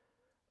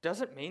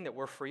doesn't mean that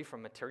we're free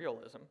from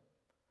materialism.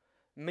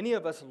 Many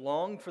of us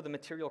long for the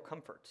material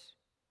comforts.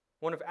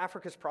 One of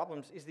Africa's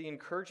problems is the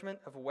encouragement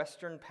of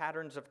Western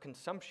patterns of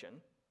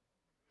consumption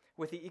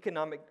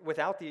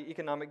without the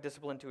economic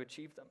discipline to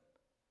achieve them.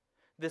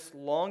 This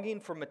longing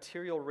for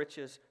material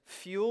riches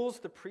fuels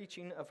the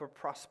preaching of a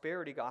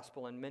prosperity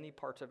gospel in many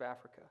parts of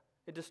Africa.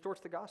 It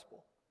distorts the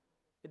gospel.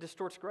 It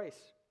distorts grace.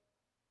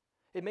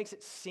 It makes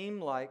it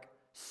seem like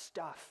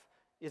stuff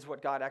is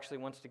what God actually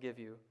wants to give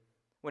you,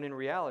 when in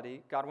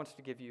reality, God wants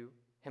to give you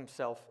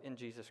himself in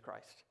Jesus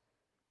Christ.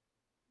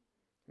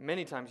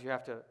 Many times you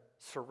have to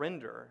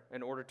surrender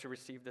in order to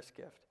receive this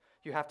gift.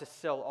 You have to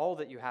sell all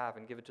that you have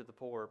and give it to the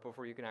poor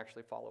before you can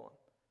actually follow him.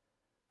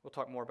 We'll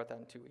talk more about that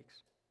in 2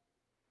 weeks.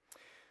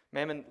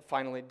 Mammon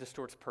finally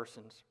distorts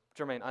persons.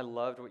 Jermaine, I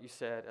loved what you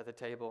said at the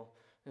table.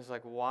 It's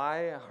like,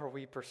 why are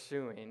we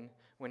pursuing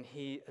when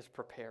he is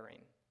preparing?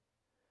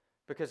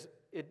 Because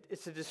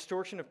it's a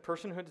distortion of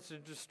personhood. It's a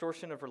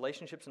distortion of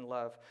relationships and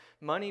love.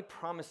 Money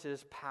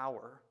promises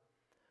power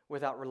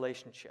without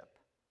relationship.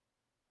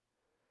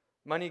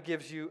 Money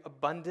gives you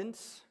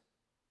abundance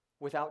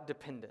without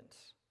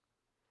dependence.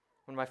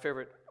 One of my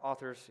favorite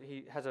authors,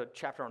 he has a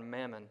chapter on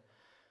Mammon,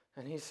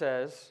 and he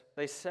says,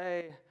 they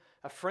say,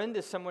 a friend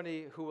is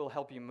somebody who will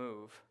help you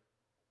move,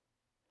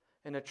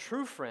 and a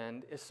true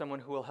friend is someone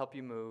who will help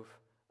you move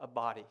a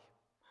body.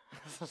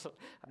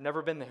 I've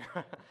never been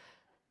there.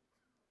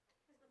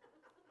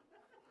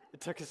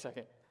 It took a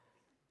second.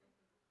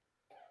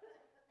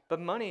 But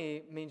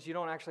money means you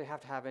don't actually have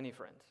to have any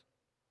friends.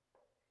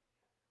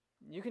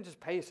 You can just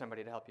pay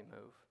somebody to help you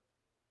move.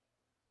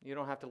 You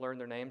don't have to learn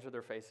their names or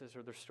their faces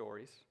or their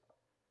stories,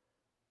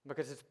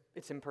 because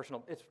it's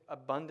impersonal. It's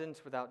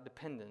abundance without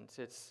dependence.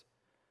 It's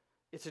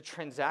a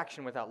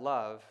transaction without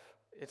love.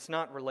 It's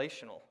not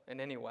relational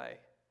in any way.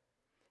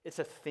 It's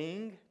a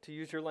thing, to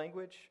use your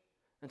language,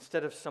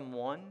 instead of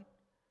someone.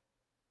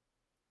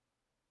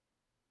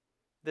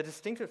 The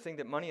distinctive thing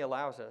that money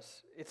allows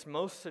us, its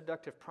most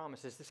seductive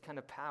promise, is this kind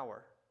of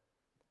power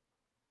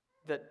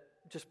that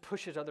just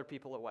pushes other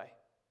people away.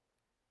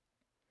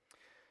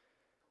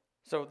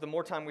 So the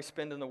more time we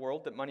spend in the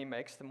world that money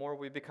makes, the more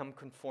we become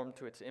conformed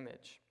to its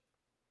image.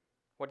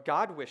 What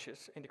God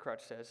wishes, Andy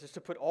Crouch says, is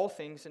to put all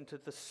things into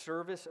the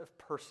service of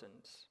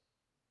persons,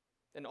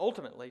 and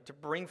ultimately to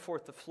bring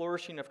forth the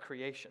flourishing of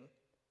creation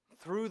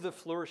through the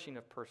flourishing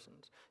of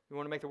persons. You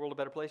want to make the world a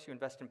better place? You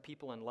invest in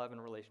people and love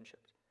and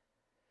relationships.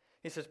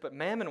 He says, but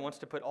Mammon wants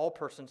to put all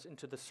persons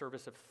into the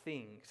service of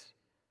things,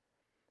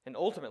 and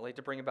ultimately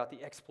to bring about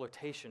the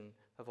exploitation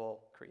of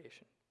all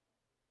creation.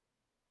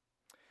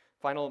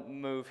 Final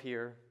move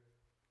here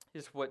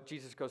is what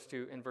Jesus goes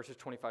to in verses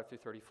 25 through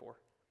 34.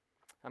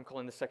 I'm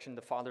calling this section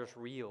the Father's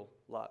real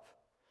love.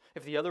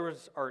 If the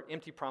others are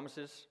empty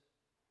promises,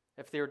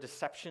 if they are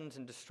deceptions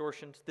and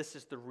distortions, this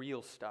is the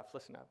real stuff.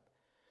 Listen up.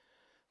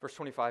 Verse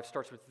 25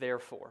 starts with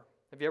therefore.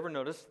 Have you ever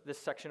noticed this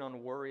section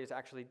on worry is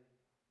actually,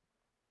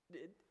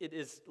 it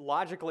is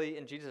logically,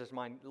 in Jesus'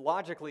 mind,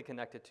 logically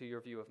connected to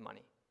your view of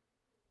money.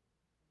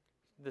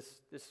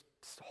 This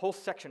whole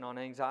section on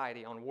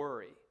anxiety, on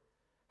worry,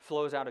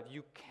 flows out of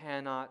you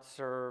cannot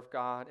serve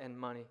God and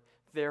money.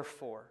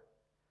 Therefore,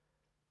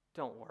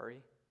 don't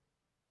worry.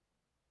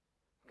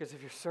 Because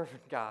if you're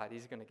serving God,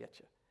 He's going to get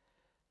you.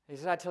 He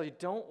says, I tell you,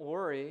 don't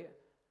worry.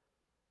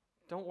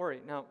 Don't worry.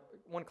 Now,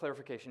 one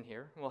clarification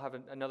here. We'll have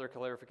another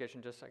clarification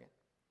in just a second.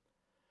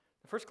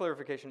 The first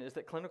clarification is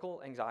that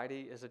clinical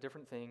anxiety is a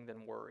different thing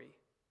than worry.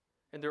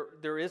 And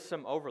there is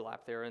some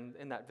overlap there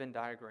in that Venn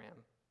diagram.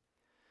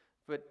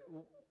 But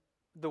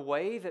the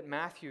way that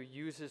Matthew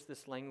uses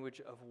this language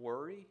of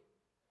worry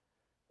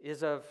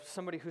is of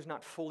somebody who's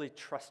not fully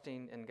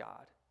trusting in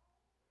God.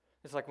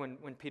 It's like when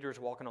Peter's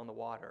walking on the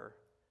water,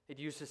 it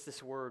uses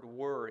this word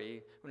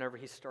worry whenever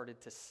he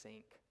started to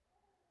sink.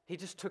 He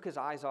just took his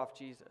eyes off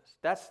Jesus.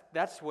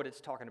 That's what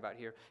it's talking about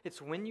here.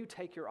 It's when you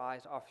take your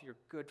eyes off your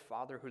good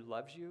Father who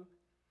loves you,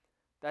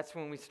 that's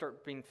when we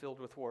start being filled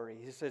with worry.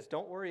 He says,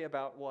 don't worry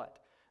about what?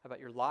 About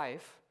your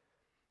life.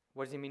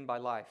 What does he mean by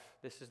life?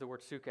 This is the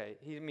word suke.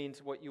 He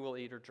means what you will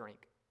eat or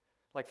drink,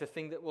 like the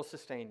thing that will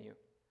sustain you.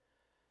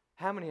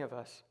 How many of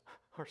us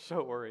are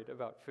so worried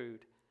about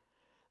food?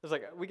 It's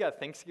like, we got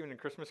Thanksgiving and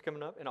Christmas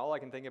coming up, and all I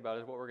can think about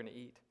is what we're going to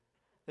eat.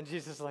 And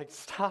Jesus is like,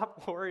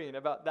 stop worrying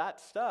about that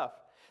stuff.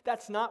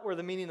 That's not where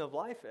the meaning of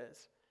life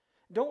is.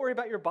 Don't worry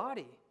about your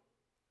body,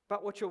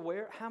 about what you'll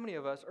wear. How many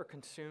of us are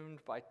consumed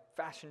by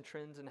fashion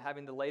trends and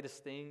having the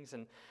latest things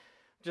and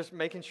just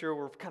making sure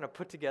we're kind of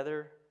put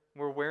together?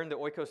 We're wearing the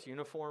Oikos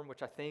uniform,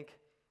 which I think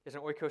is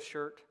an Oikos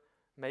shirt,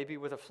 maybe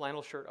with a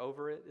flannel shirt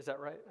over it. Is that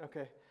right?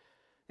 Okay.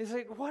 He's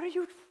like, what are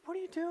you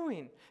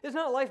doing? Is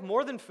not life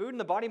more than food and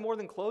the body more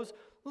than clothes?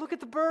 Look at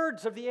the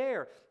birds of the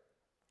air.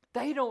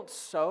 They don't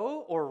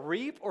sow or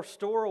reap or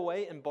store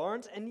away in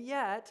barns, and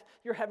yet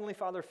your heavenly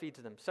Father feeds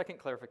them. Second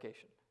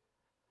clarification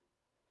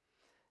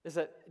is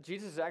that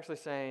Jesus is actually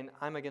saying,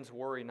 I'm against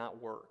worry,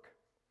 not work.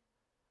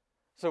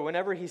 So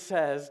whenever he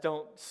says,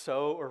 don't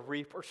sow or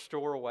reap or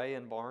store away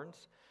in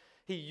barns,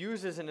 he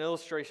uses an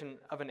illustration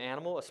of an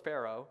animal, a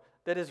sparrow,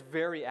 that is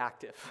very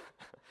active.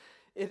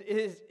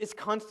 It's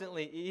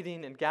constantly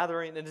eating and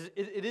gathering, and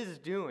it is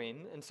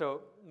doing. And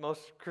so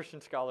most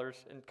Christian scholars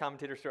and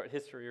commentators throughout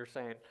history are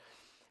saying,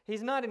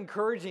 he's not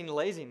encouraging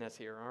laziness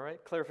here, all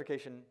right?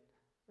 Clarification,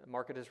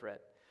 mark it as read.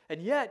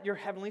 And yet, your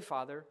heavenly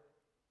Father,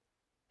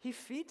 he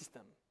feeds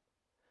them.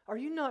 Are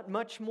you not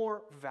much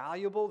more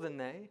valuable than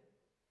they?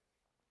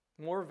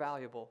 More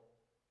valuable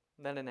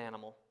than an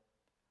animal.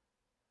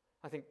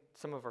 I think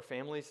some of our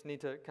families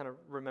need to kind of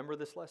remember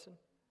this lesson,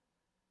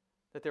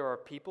 that there are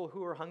people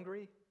who are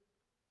hungry,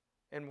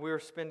 and we're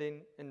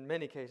spending, in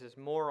many cases,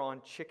 more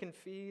on chicken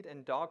feed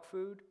and dog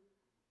food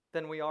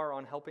than we are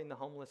on helping the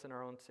homeless in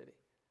our own city.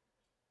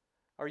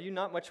 Are you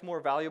not much more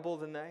valuable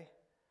than they?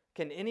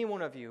 Can any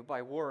one of you,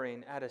 by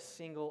worrying, add a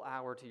single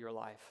hour to your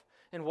life?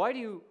 And why do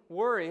you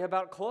worry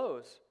about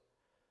clothes?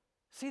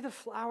 See the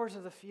flowers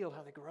of the field,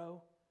 how they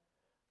grow.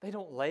 They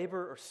don't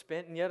labor or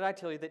spin, and yet I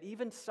tell you that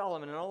even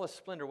Solomon in all his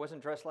splendor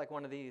wasn't dressed like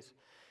one of these.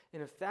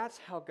 And if that's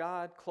how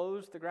God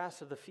clothes the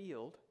grass of the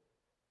field,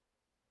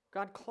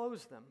 God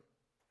clothes them,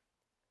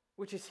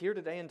 which is here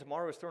today and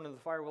tomorrow is thrown into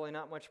the fire. Will he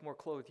not much more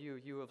clothe you,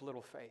 you of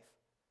little faith?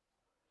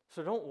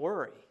 So don't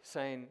worry,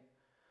 saying,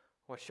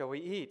 what shall we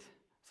eat?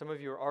 Some of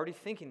you are already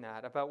thinking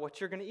that about what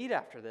you're going to eat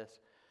after this.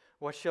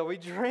 What shall we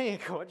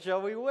drink? What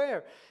shall we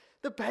wear?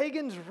 The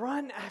pagans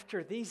run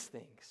after these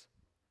things.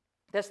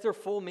 That's their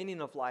full meaning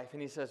of life.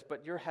 And he says,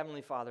 but your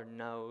heavenly Father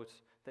knows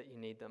that you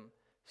need them.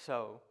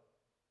 So,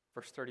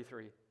 verse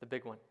 33, the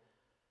big one.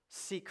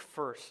 Seek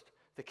first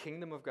the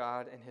kingdom of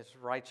God and his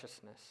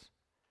righteousness.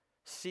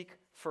 Seek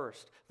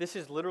first. This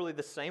is literally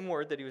the same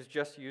word that he was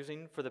just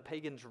using for the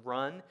pagans'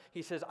 run.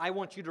 He says, I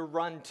want you to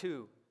run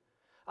too.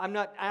 I'm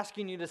not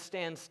asking you to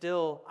stand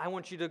still. I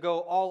want you to go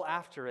all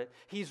after it.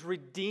 He's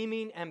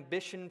redeeming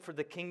ambition for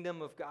the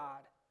kingdom of God.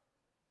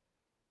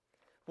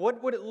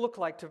 What would it look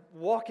like to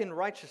walk in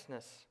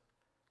righteousness?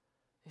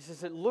 He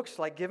says it looks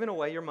like giving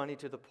away your money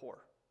to the poor.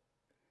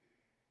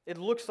 It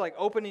looks like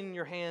opening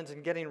your hands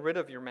and getting rid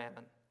of your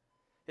mammon.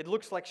 It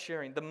looks like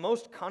sharing. The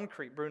most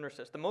concrete, Bruner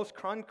says, the most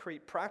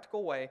concrete,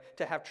 practical way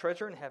to have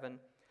treasure in heaven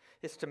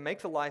is to make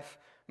the life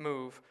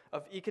move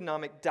of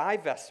economic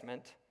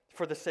divestment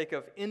for the sake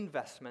of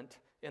investment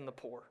in the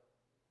poor.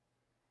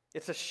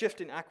 It's a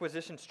shift in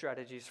acquisition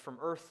strategies from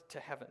earth to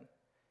heaven.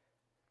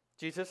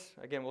 Jesus,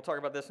 again, we'll talk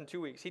about this in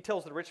 2 weeks. He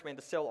tells the rich man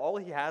to sell all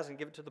he has and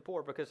give it to the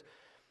poor because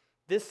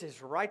this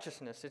is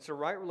righteousness. It's a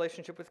right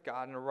relationship with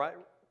God and a right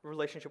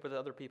relationship with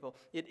other people.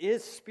 It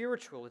is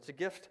spiritual. It's a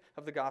gift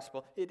of the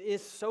gospel. It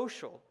is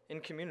social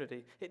in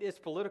community. It is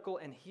political,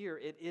 and here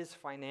it is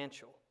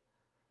financial.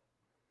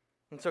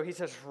 And so he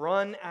says,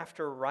 run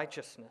after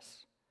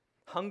righteousness.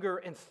 Hunger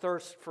and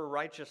thirst for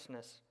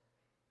righteousness.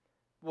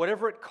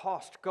 Whatever it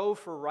costs, go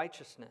for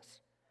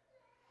righteousness.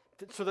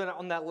 So that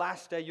on that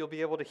last day, you'll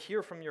be able to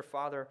hear from your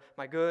Father,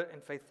 my good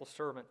and faithful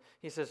servant.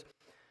 He says,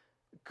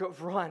 go,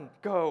 run,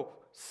 go,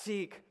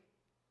 seek,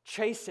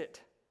 chase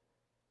it.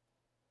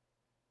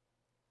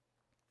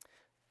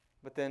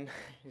 But then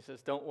he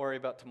says, don't worry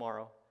about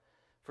tomorrow.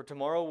 For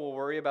tomorrow will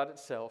worry about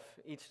itself.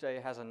 Each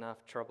day has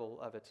enough trouble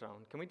of its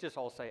own. Can we just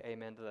all say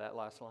amen to that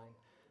last line?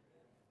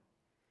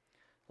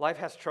 Life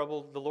has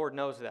trouble. The Lord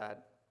knows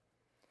that.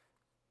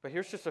 But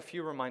here's just a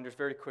few reminders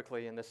very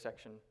quickly in this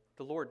section.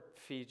 The Lord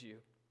feeds you.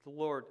 The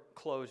Lord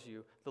clothes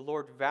you. The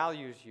Lord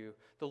values you.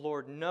 The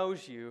Lord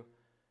knows you.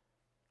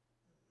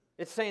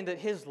 It's saying that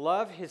His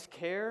love, His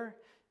care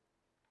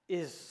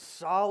is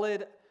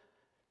solid.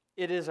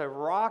 It is a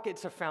rock.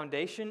 It's a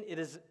foundation. It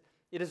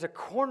is a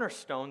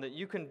cornerstone that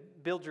you can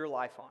build your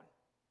life on.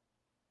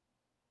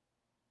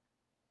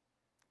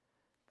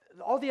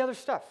 All the other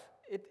stuff,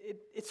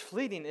 it's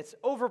fleeting. It's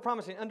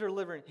over-promising,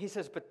 under-delivering. He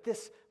says, but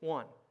this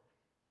one,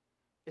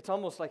 it's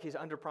almost like He's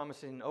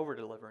under-promising and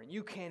over-delivering.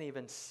 You can't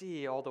even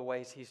see all the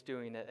ways He's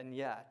doing it, and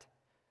yet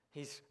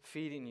He's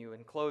feeding you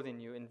and clothing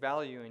you and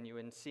valuing you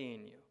and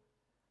seeing you.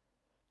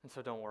 And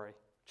so don't worry.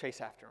 Chase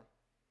after Him.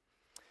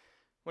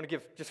 I want to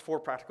give just 4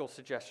 practical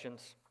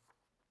suggestions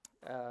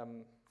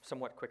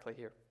somewhat quickly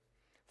here.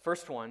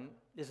 First one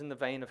is in the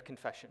vein of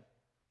confession.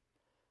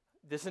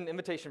 This is an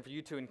invitation for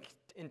you to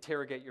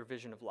interrogate your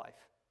vision of life.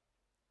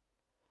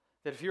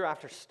 That if you're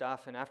after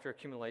stuff and after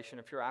accumulation,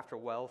 if you're after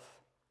wealth,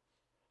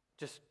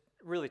 just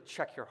really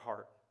check your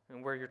heart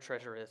and where your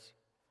treasure is.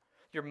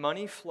 Your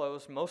money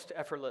flows most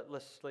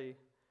effortlessly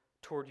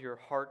toward your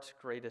heart's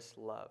greatest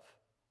love.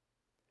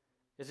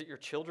 Is it your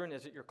children?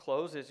 Is it your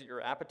clothes? Is it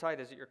your appetite?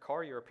 Is it your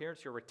car, your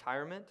appearance, your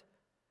retirement?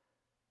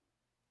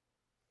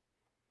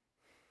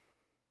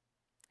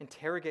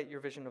 Interrogate your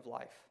vision of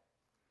life.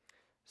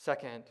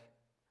 Second,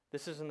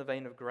 this is in the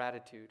vein of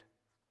gratitude.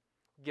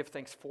 Give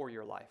thanks for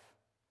your life.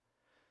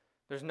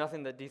 There's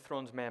nothing that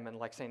dethrones mammon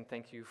like saying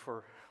thank you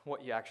for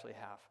what you actually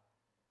have.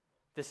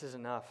 This is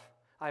enough.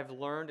 I've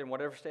learned in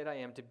whatever state I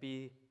am to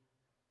be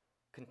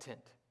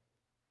content.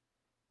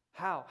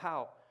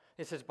 How?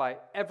 It says, by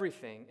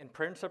everything in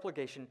prayer and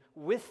supplication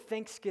with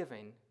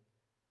thanksgiving,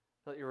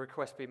 let your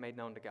request be made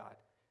known to God.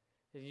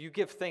 You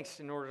give thanks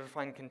in order to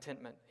find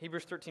contentment.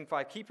 Hebrews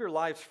 13:5, keep your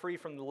lives free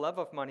from the love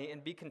of money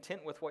and be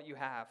content with what you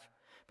have.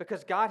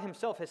 Because God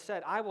Himself has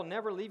said, I will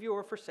never leave you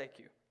or forsake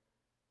you.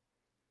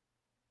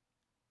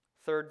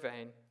 Third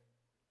vein,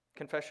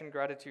 confession,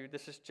 gratitude.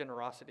 This is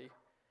generosity.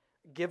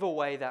 Give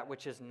away that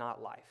which is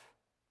not life.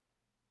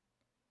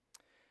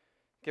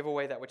 Give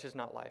away that which is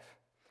not life.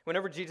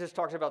 Whenever Jesus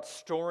talks about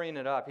storing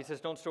it up, He says,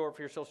 don't store up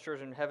for yourselves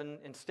treasures in heaven.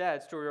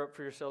 Instead, store up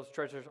for yourselves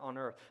treasures on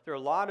earth. There are a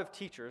lot of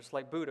teachers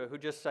like Buddha who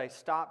just say,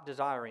 stop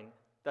desiring.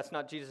 That's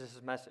not Jesus'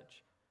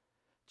 message.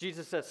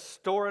 Jesus says,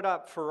 store it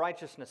up for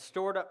righteousness.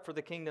 Store it up for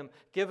the kingdom.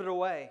 Give it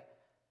away.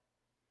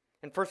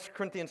 In 1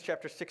 Corinthians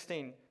chapter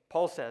 16,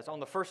 Paul says, on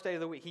the first day of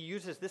the week, he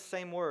uses this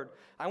same word.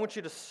 I want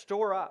you to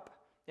store up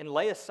and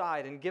lay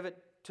aside and give it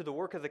to the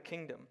work of the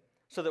kingdom,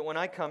 so that when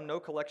I come, no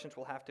collections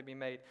will have to be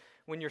made.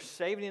 When you're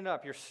saving it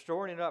up, you're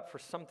storing it up for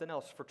something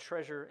else, for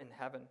treasure in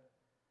heaven.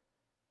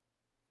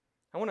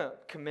 I want to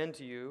commend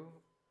to you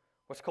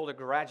what's called a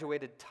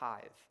graduated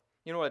tithe.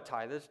 You know what a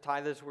tithe is?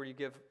 Tithe is where you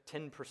give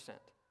 10%.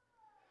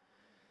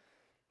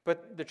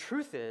 But the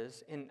truth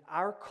is, in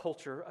our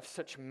culture of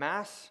such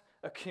mass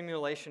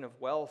accumulation of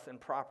wealth and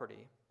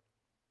property,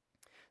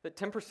 that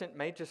 10%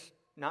 may just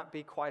not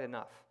be quite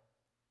enough.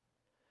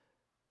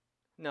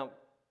 Now,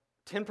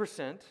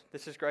 10%,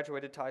 this is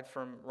graduated tithe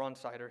from Ron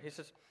Sider. He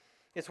says,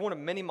 it's one of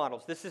many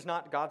models. This is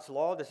not God's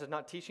law. This is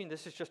not teaching.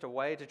 This is just a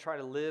way to try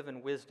to live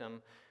in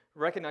wisdom,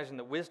 recognizing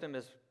that wisdom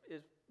is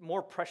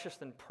more precious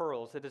than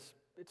pearls.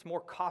 It's more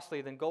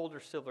costly than gold or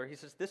silver. He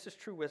says, this is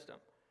true wisdom.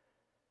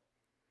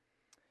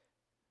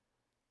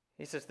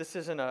 He says, this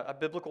isn't a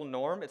biblical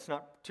norm. It's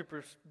not to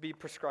be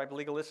prescribed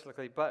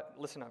legalistically, but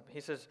listen up.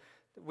 He says,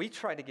 we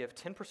try to give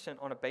 10%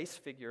 on a base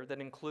figure that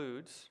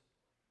includes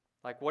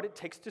like what it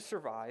takes to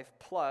survive,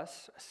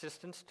 plus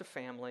assistance to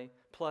family,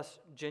 plus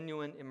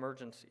genuine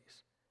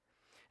emergencies.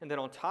 And then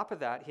on top of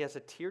that, he has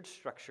a tiered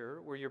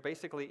structure where you're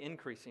basically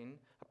increasing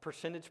a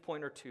percentage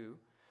point or two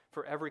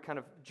for every kind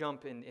of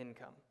jump in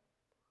income.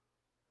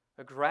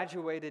 A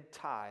graduated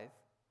tithe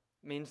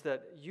means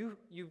that you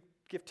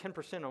give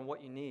 10% on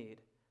what you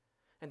need,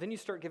 and then you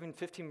start giving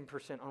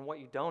 15% on what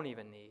you don't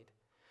even need.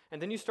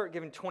 And then you start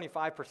giving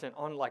 25%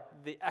 on like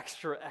the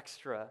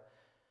extra.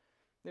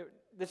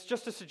 It's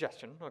just a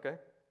suggestion, okay?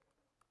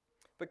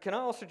 But can I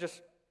also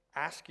just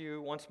ask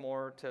you once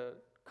more to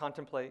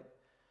contemplate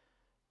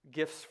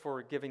gifts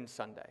for Giving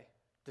Sunday,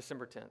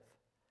 December 10th?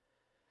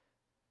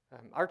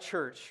 Our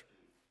church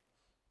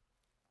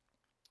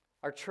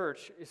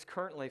is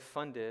currently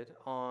funded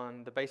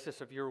on the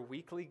basis of your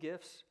weekly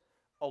gifts,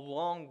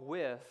 along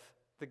with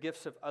the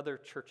gifts of other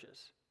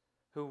churches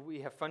who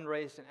we have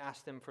fundraised and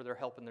asked them for their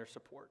help and their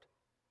support.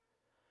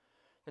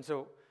 And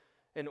so,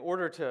 in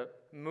order to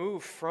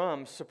move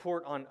from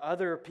support on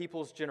other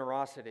people's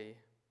generosity,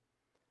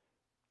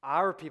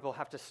 our people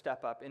have to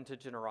step up into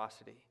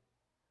generosity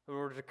in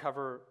order to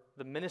cover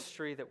the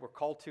ministry that we're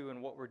called to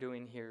and what we're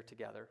doing here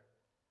together.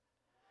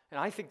 And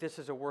I think this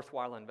is a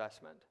worthwhile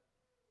investment.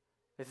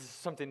 This is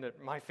something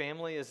that my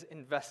family is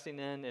investing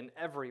in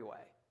every way.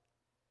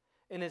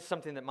 And it's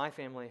something that my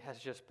family has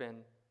just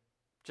been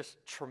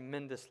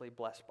tremendously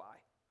blessed by.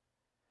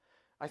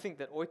 I think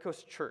that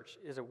Oikos Church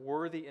is a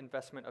worthy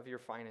investment of your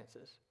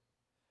finances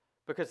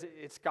because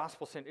it's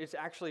gospel-centered. It's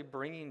actually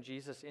bringing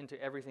Jesus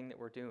into everything that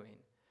we're doing.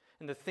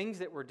 And the things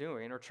that we're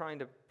doing are trying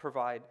to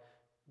provide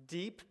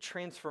deep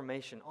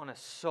transformation on a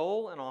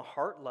soul and a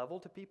heart level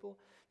to people.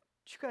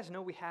 Do you guys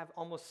know we have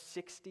almost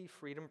 60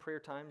 freedom prayer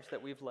times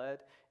that we've led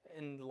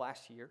in the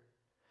last year,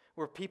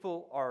 where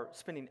people are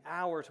spending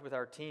hours with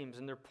our teams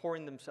and they're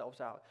pouring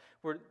themselves out,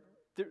 where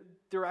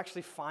they're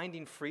actually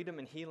finding freedom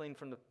and healing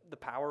from the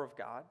power of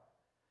God.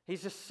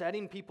 He's just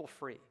setting people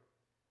free.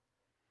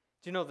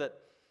 Do you know that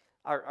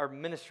our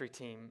ministry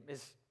team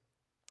is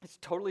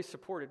totally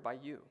supported by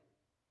you?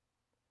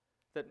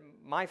 That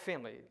my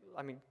family,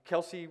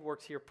 Kelsey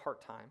works here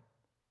part-time,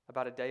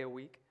 about a day a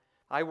week.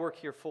 I work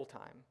here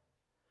full-time.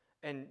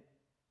 And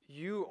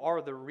you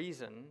are the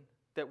reason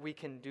that we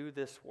can do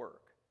this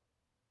work.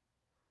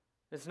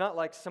 It's not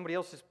like somebody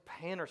else is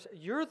paying us.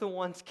 You're the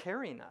ones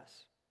carrying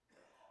us.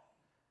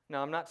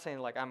 Now, I'm not saying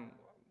like I'm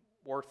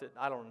worth it.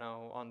 I don't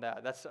know on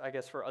that. That's, I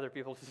guess, for other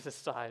people to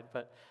decide.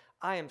 But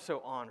I am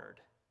so honored,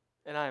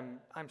 and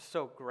I'm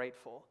so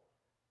grateful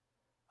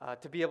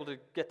to be able to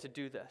get to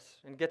do this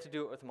and get to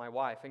do it with my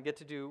wife and get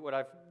to do what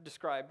I've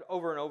described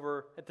over and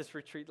over at this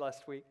retreat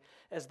last week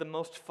as the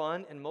most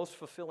fun and most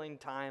fulfilling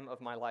time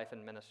of my life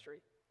in ministry.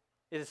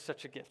 It is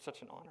such a gift,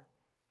 such an honor.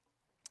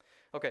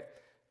 Okay,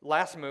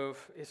 last move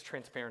is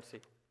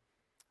transparency.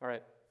 All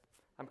right,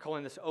 I'm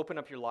calling this open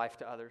up your life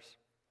to others.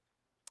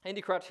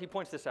 Andy Crouch, he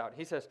points this out.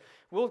 He says,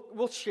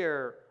 we'll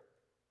share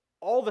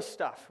all the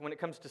stuff when it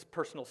comes to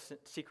personal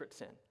secret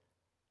sin.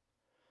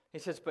 He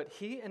says, but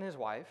he and his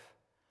wife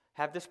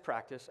have this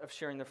practice of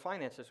sharing their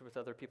finances with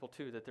other people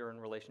too, that they're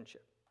in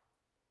relationship.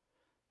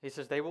 He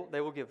says they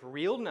will give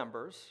real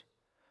numbers,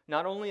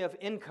 not only of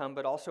income,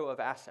 but also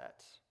of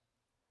assets.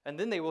 And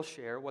then they will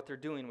share what they're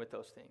doing with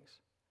those things.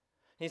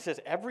 He says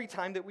every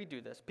time that we do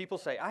this, people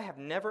say, I have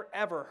never,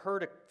 ever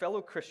heard a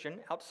fellow Christian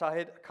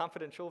outside a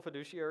confidential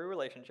fiduciary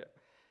relationship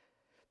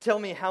tell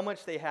me how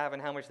much they have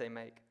and how much they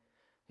make.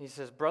 He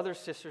says, brothers,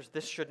 sisters,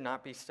 this should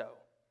not be so.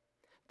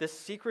 This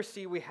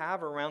secrecy we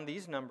have around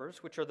these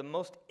numbers, which are the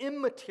most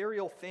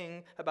immaterial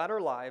thing about our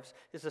lives,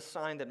 is a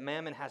sign that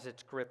Mammon has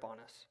its grip on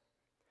us.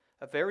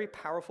 A very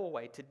powerful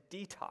way to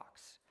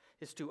detox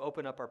is to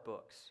open up our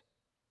books.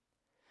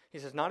 He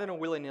says, not in a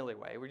willy-nilly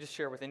way. We just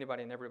share with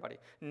anybody and everybody.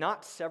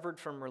 Not severed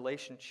from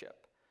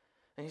relationship.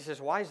 And he says,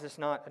 why is this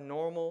not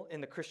normal in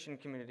the Christian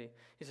community?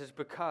 He says,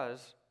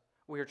 because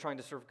we are trying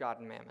to serve God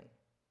and Mammon.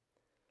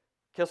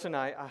 Kelsey and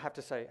I have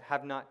to say,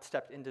 have not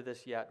stepped into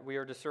this yet. We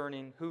are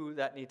discerning who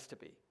that needs to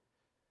be.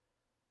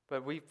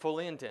 But we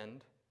fully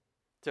intend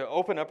to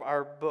open up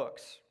our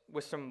books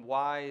with some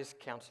wise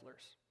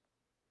counselors.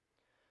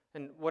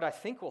 And what I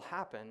think will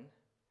happen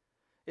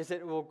is that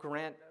it will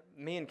grant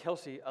me and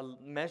Kelsey a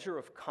measure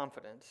of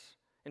confidence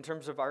in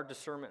terms of our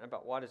discernment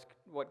about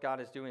what God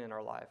is doing in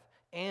our life.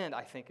 And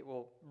I think it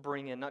will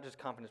bring in not just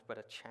confidence, but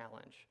a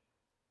challenge.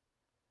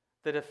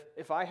 That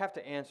if I have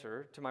to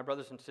answer to my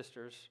brothers and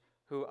sisters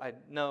who I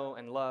know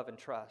and love and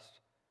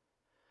trust,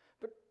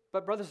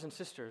 but brothers and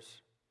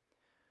sisters,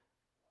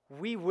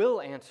 we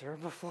will answer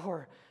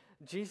before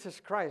Jesus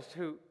Christ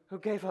who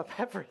gave up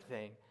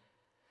everything.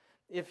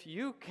 If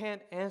you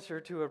can't answer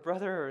to a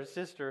brother or a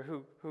sister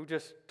who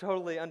just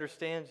totally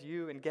understands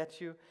you and gets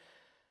you,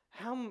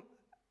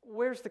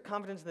 where's the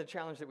confidence and the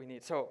challenge that we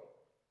need? So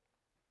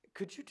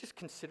could you just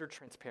consider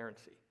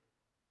transparency?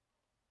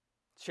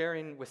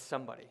 Sharing with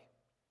somebody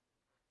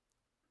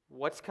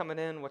what's coming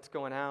in, what's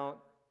going out,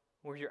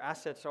 where your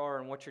assets are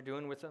and what you're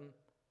doing with them.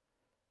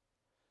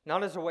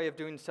 Not as a way of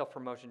doing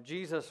self-promotion.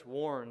 Jesus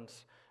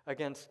warns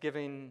against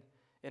giving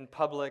in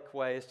public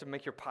ways to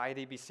make your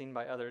piety be seen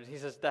by others. He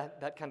says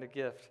that kind of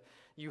gift,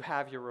 you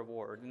have your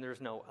reward and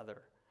there's no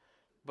other.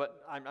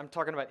 But I'm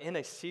talking about in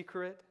a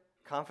secret,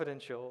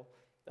 confidential,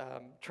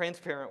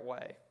 transparent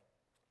way.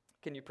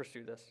 Can you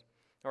pursue this?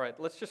 All right,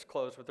 let's just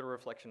close with a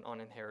reflection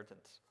on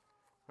inheritance.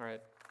 All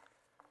right.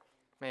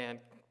 Man,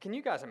 can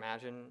you guys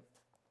imagine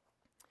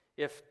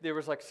if there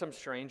was like some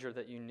stranger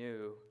that you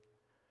knew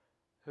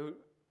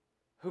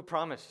who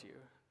promised you,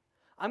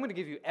 I'm going to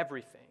give you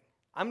everything.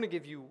 I'm going to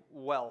give you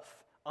wealth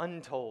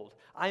untold.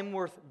 I'm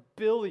worth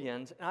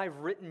billions, and I've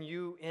written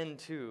you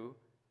into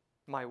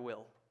my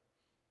will.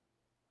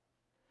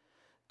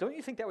 Don't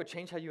you think that would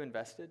change how you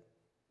invested?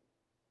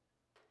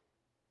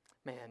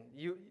 Man,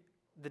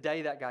 the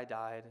day that guy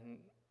died, and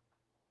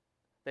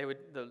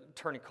the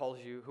attorney calls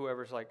you,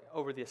 whoever's like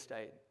over the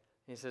estate.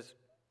 He says,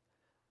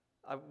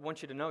 I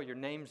want you to know your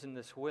name's in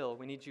this will.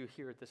 We need you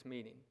here at this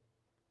meeting.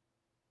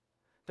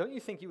 Don't you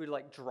think you would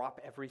like drop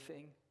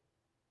everything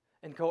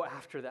and go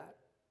after that?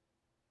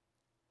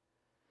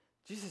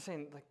 Jesus is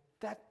saying, like,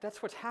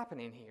 that's what's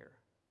happening here.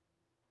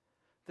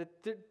 That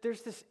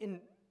there's this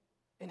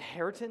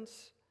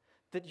inheritance,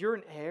 that you're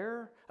an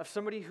heir of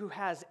somebody who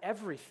has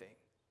everything.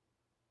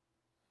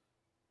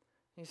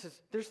 And he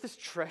says, there's this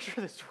treasure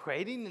that's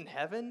waiting in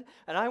heaven,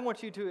 and I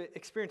want you to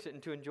experience it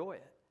and to enjoy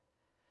it.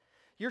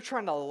 You're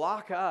trying to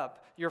lock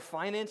up your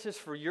finances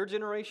for your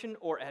generation,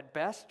 or at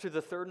best to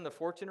the third and the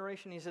fourth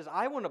generation. He says,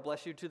 I want to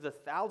bless you to the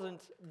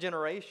 1,000th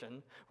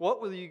generation.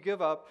 What will you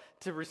give up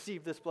to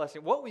receive this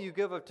blessing? What will you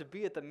give up to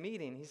be at the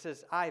meeting? He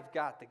says, I've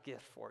got the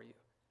gift for you.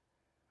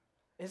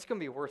 It's going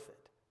to be worth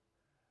it.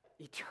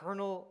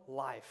 Eternal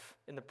life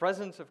in the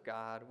presence of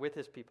God with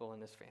his people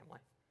and his family.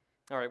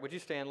 All right, would you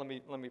stand? Let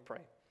me pray.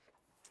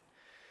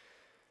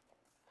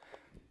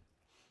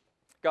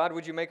 God,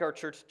 would you make our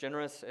church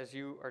generous as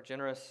you are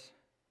generous?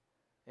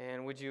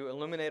 And would you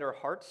illuminate our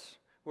hearts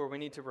where we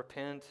need to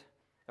repent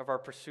of our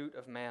pursuit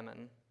of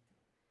mammon?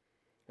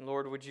 And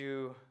Lord, would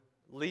you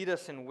lead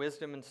us in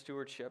wisdom and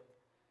stewardship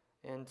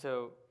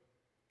into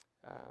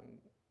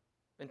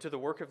the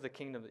work of the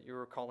kingdom that you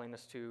are calling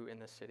us to in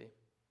this city?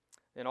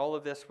 In all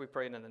of this, we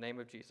pray in the name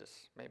of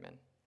Jesus. Amen.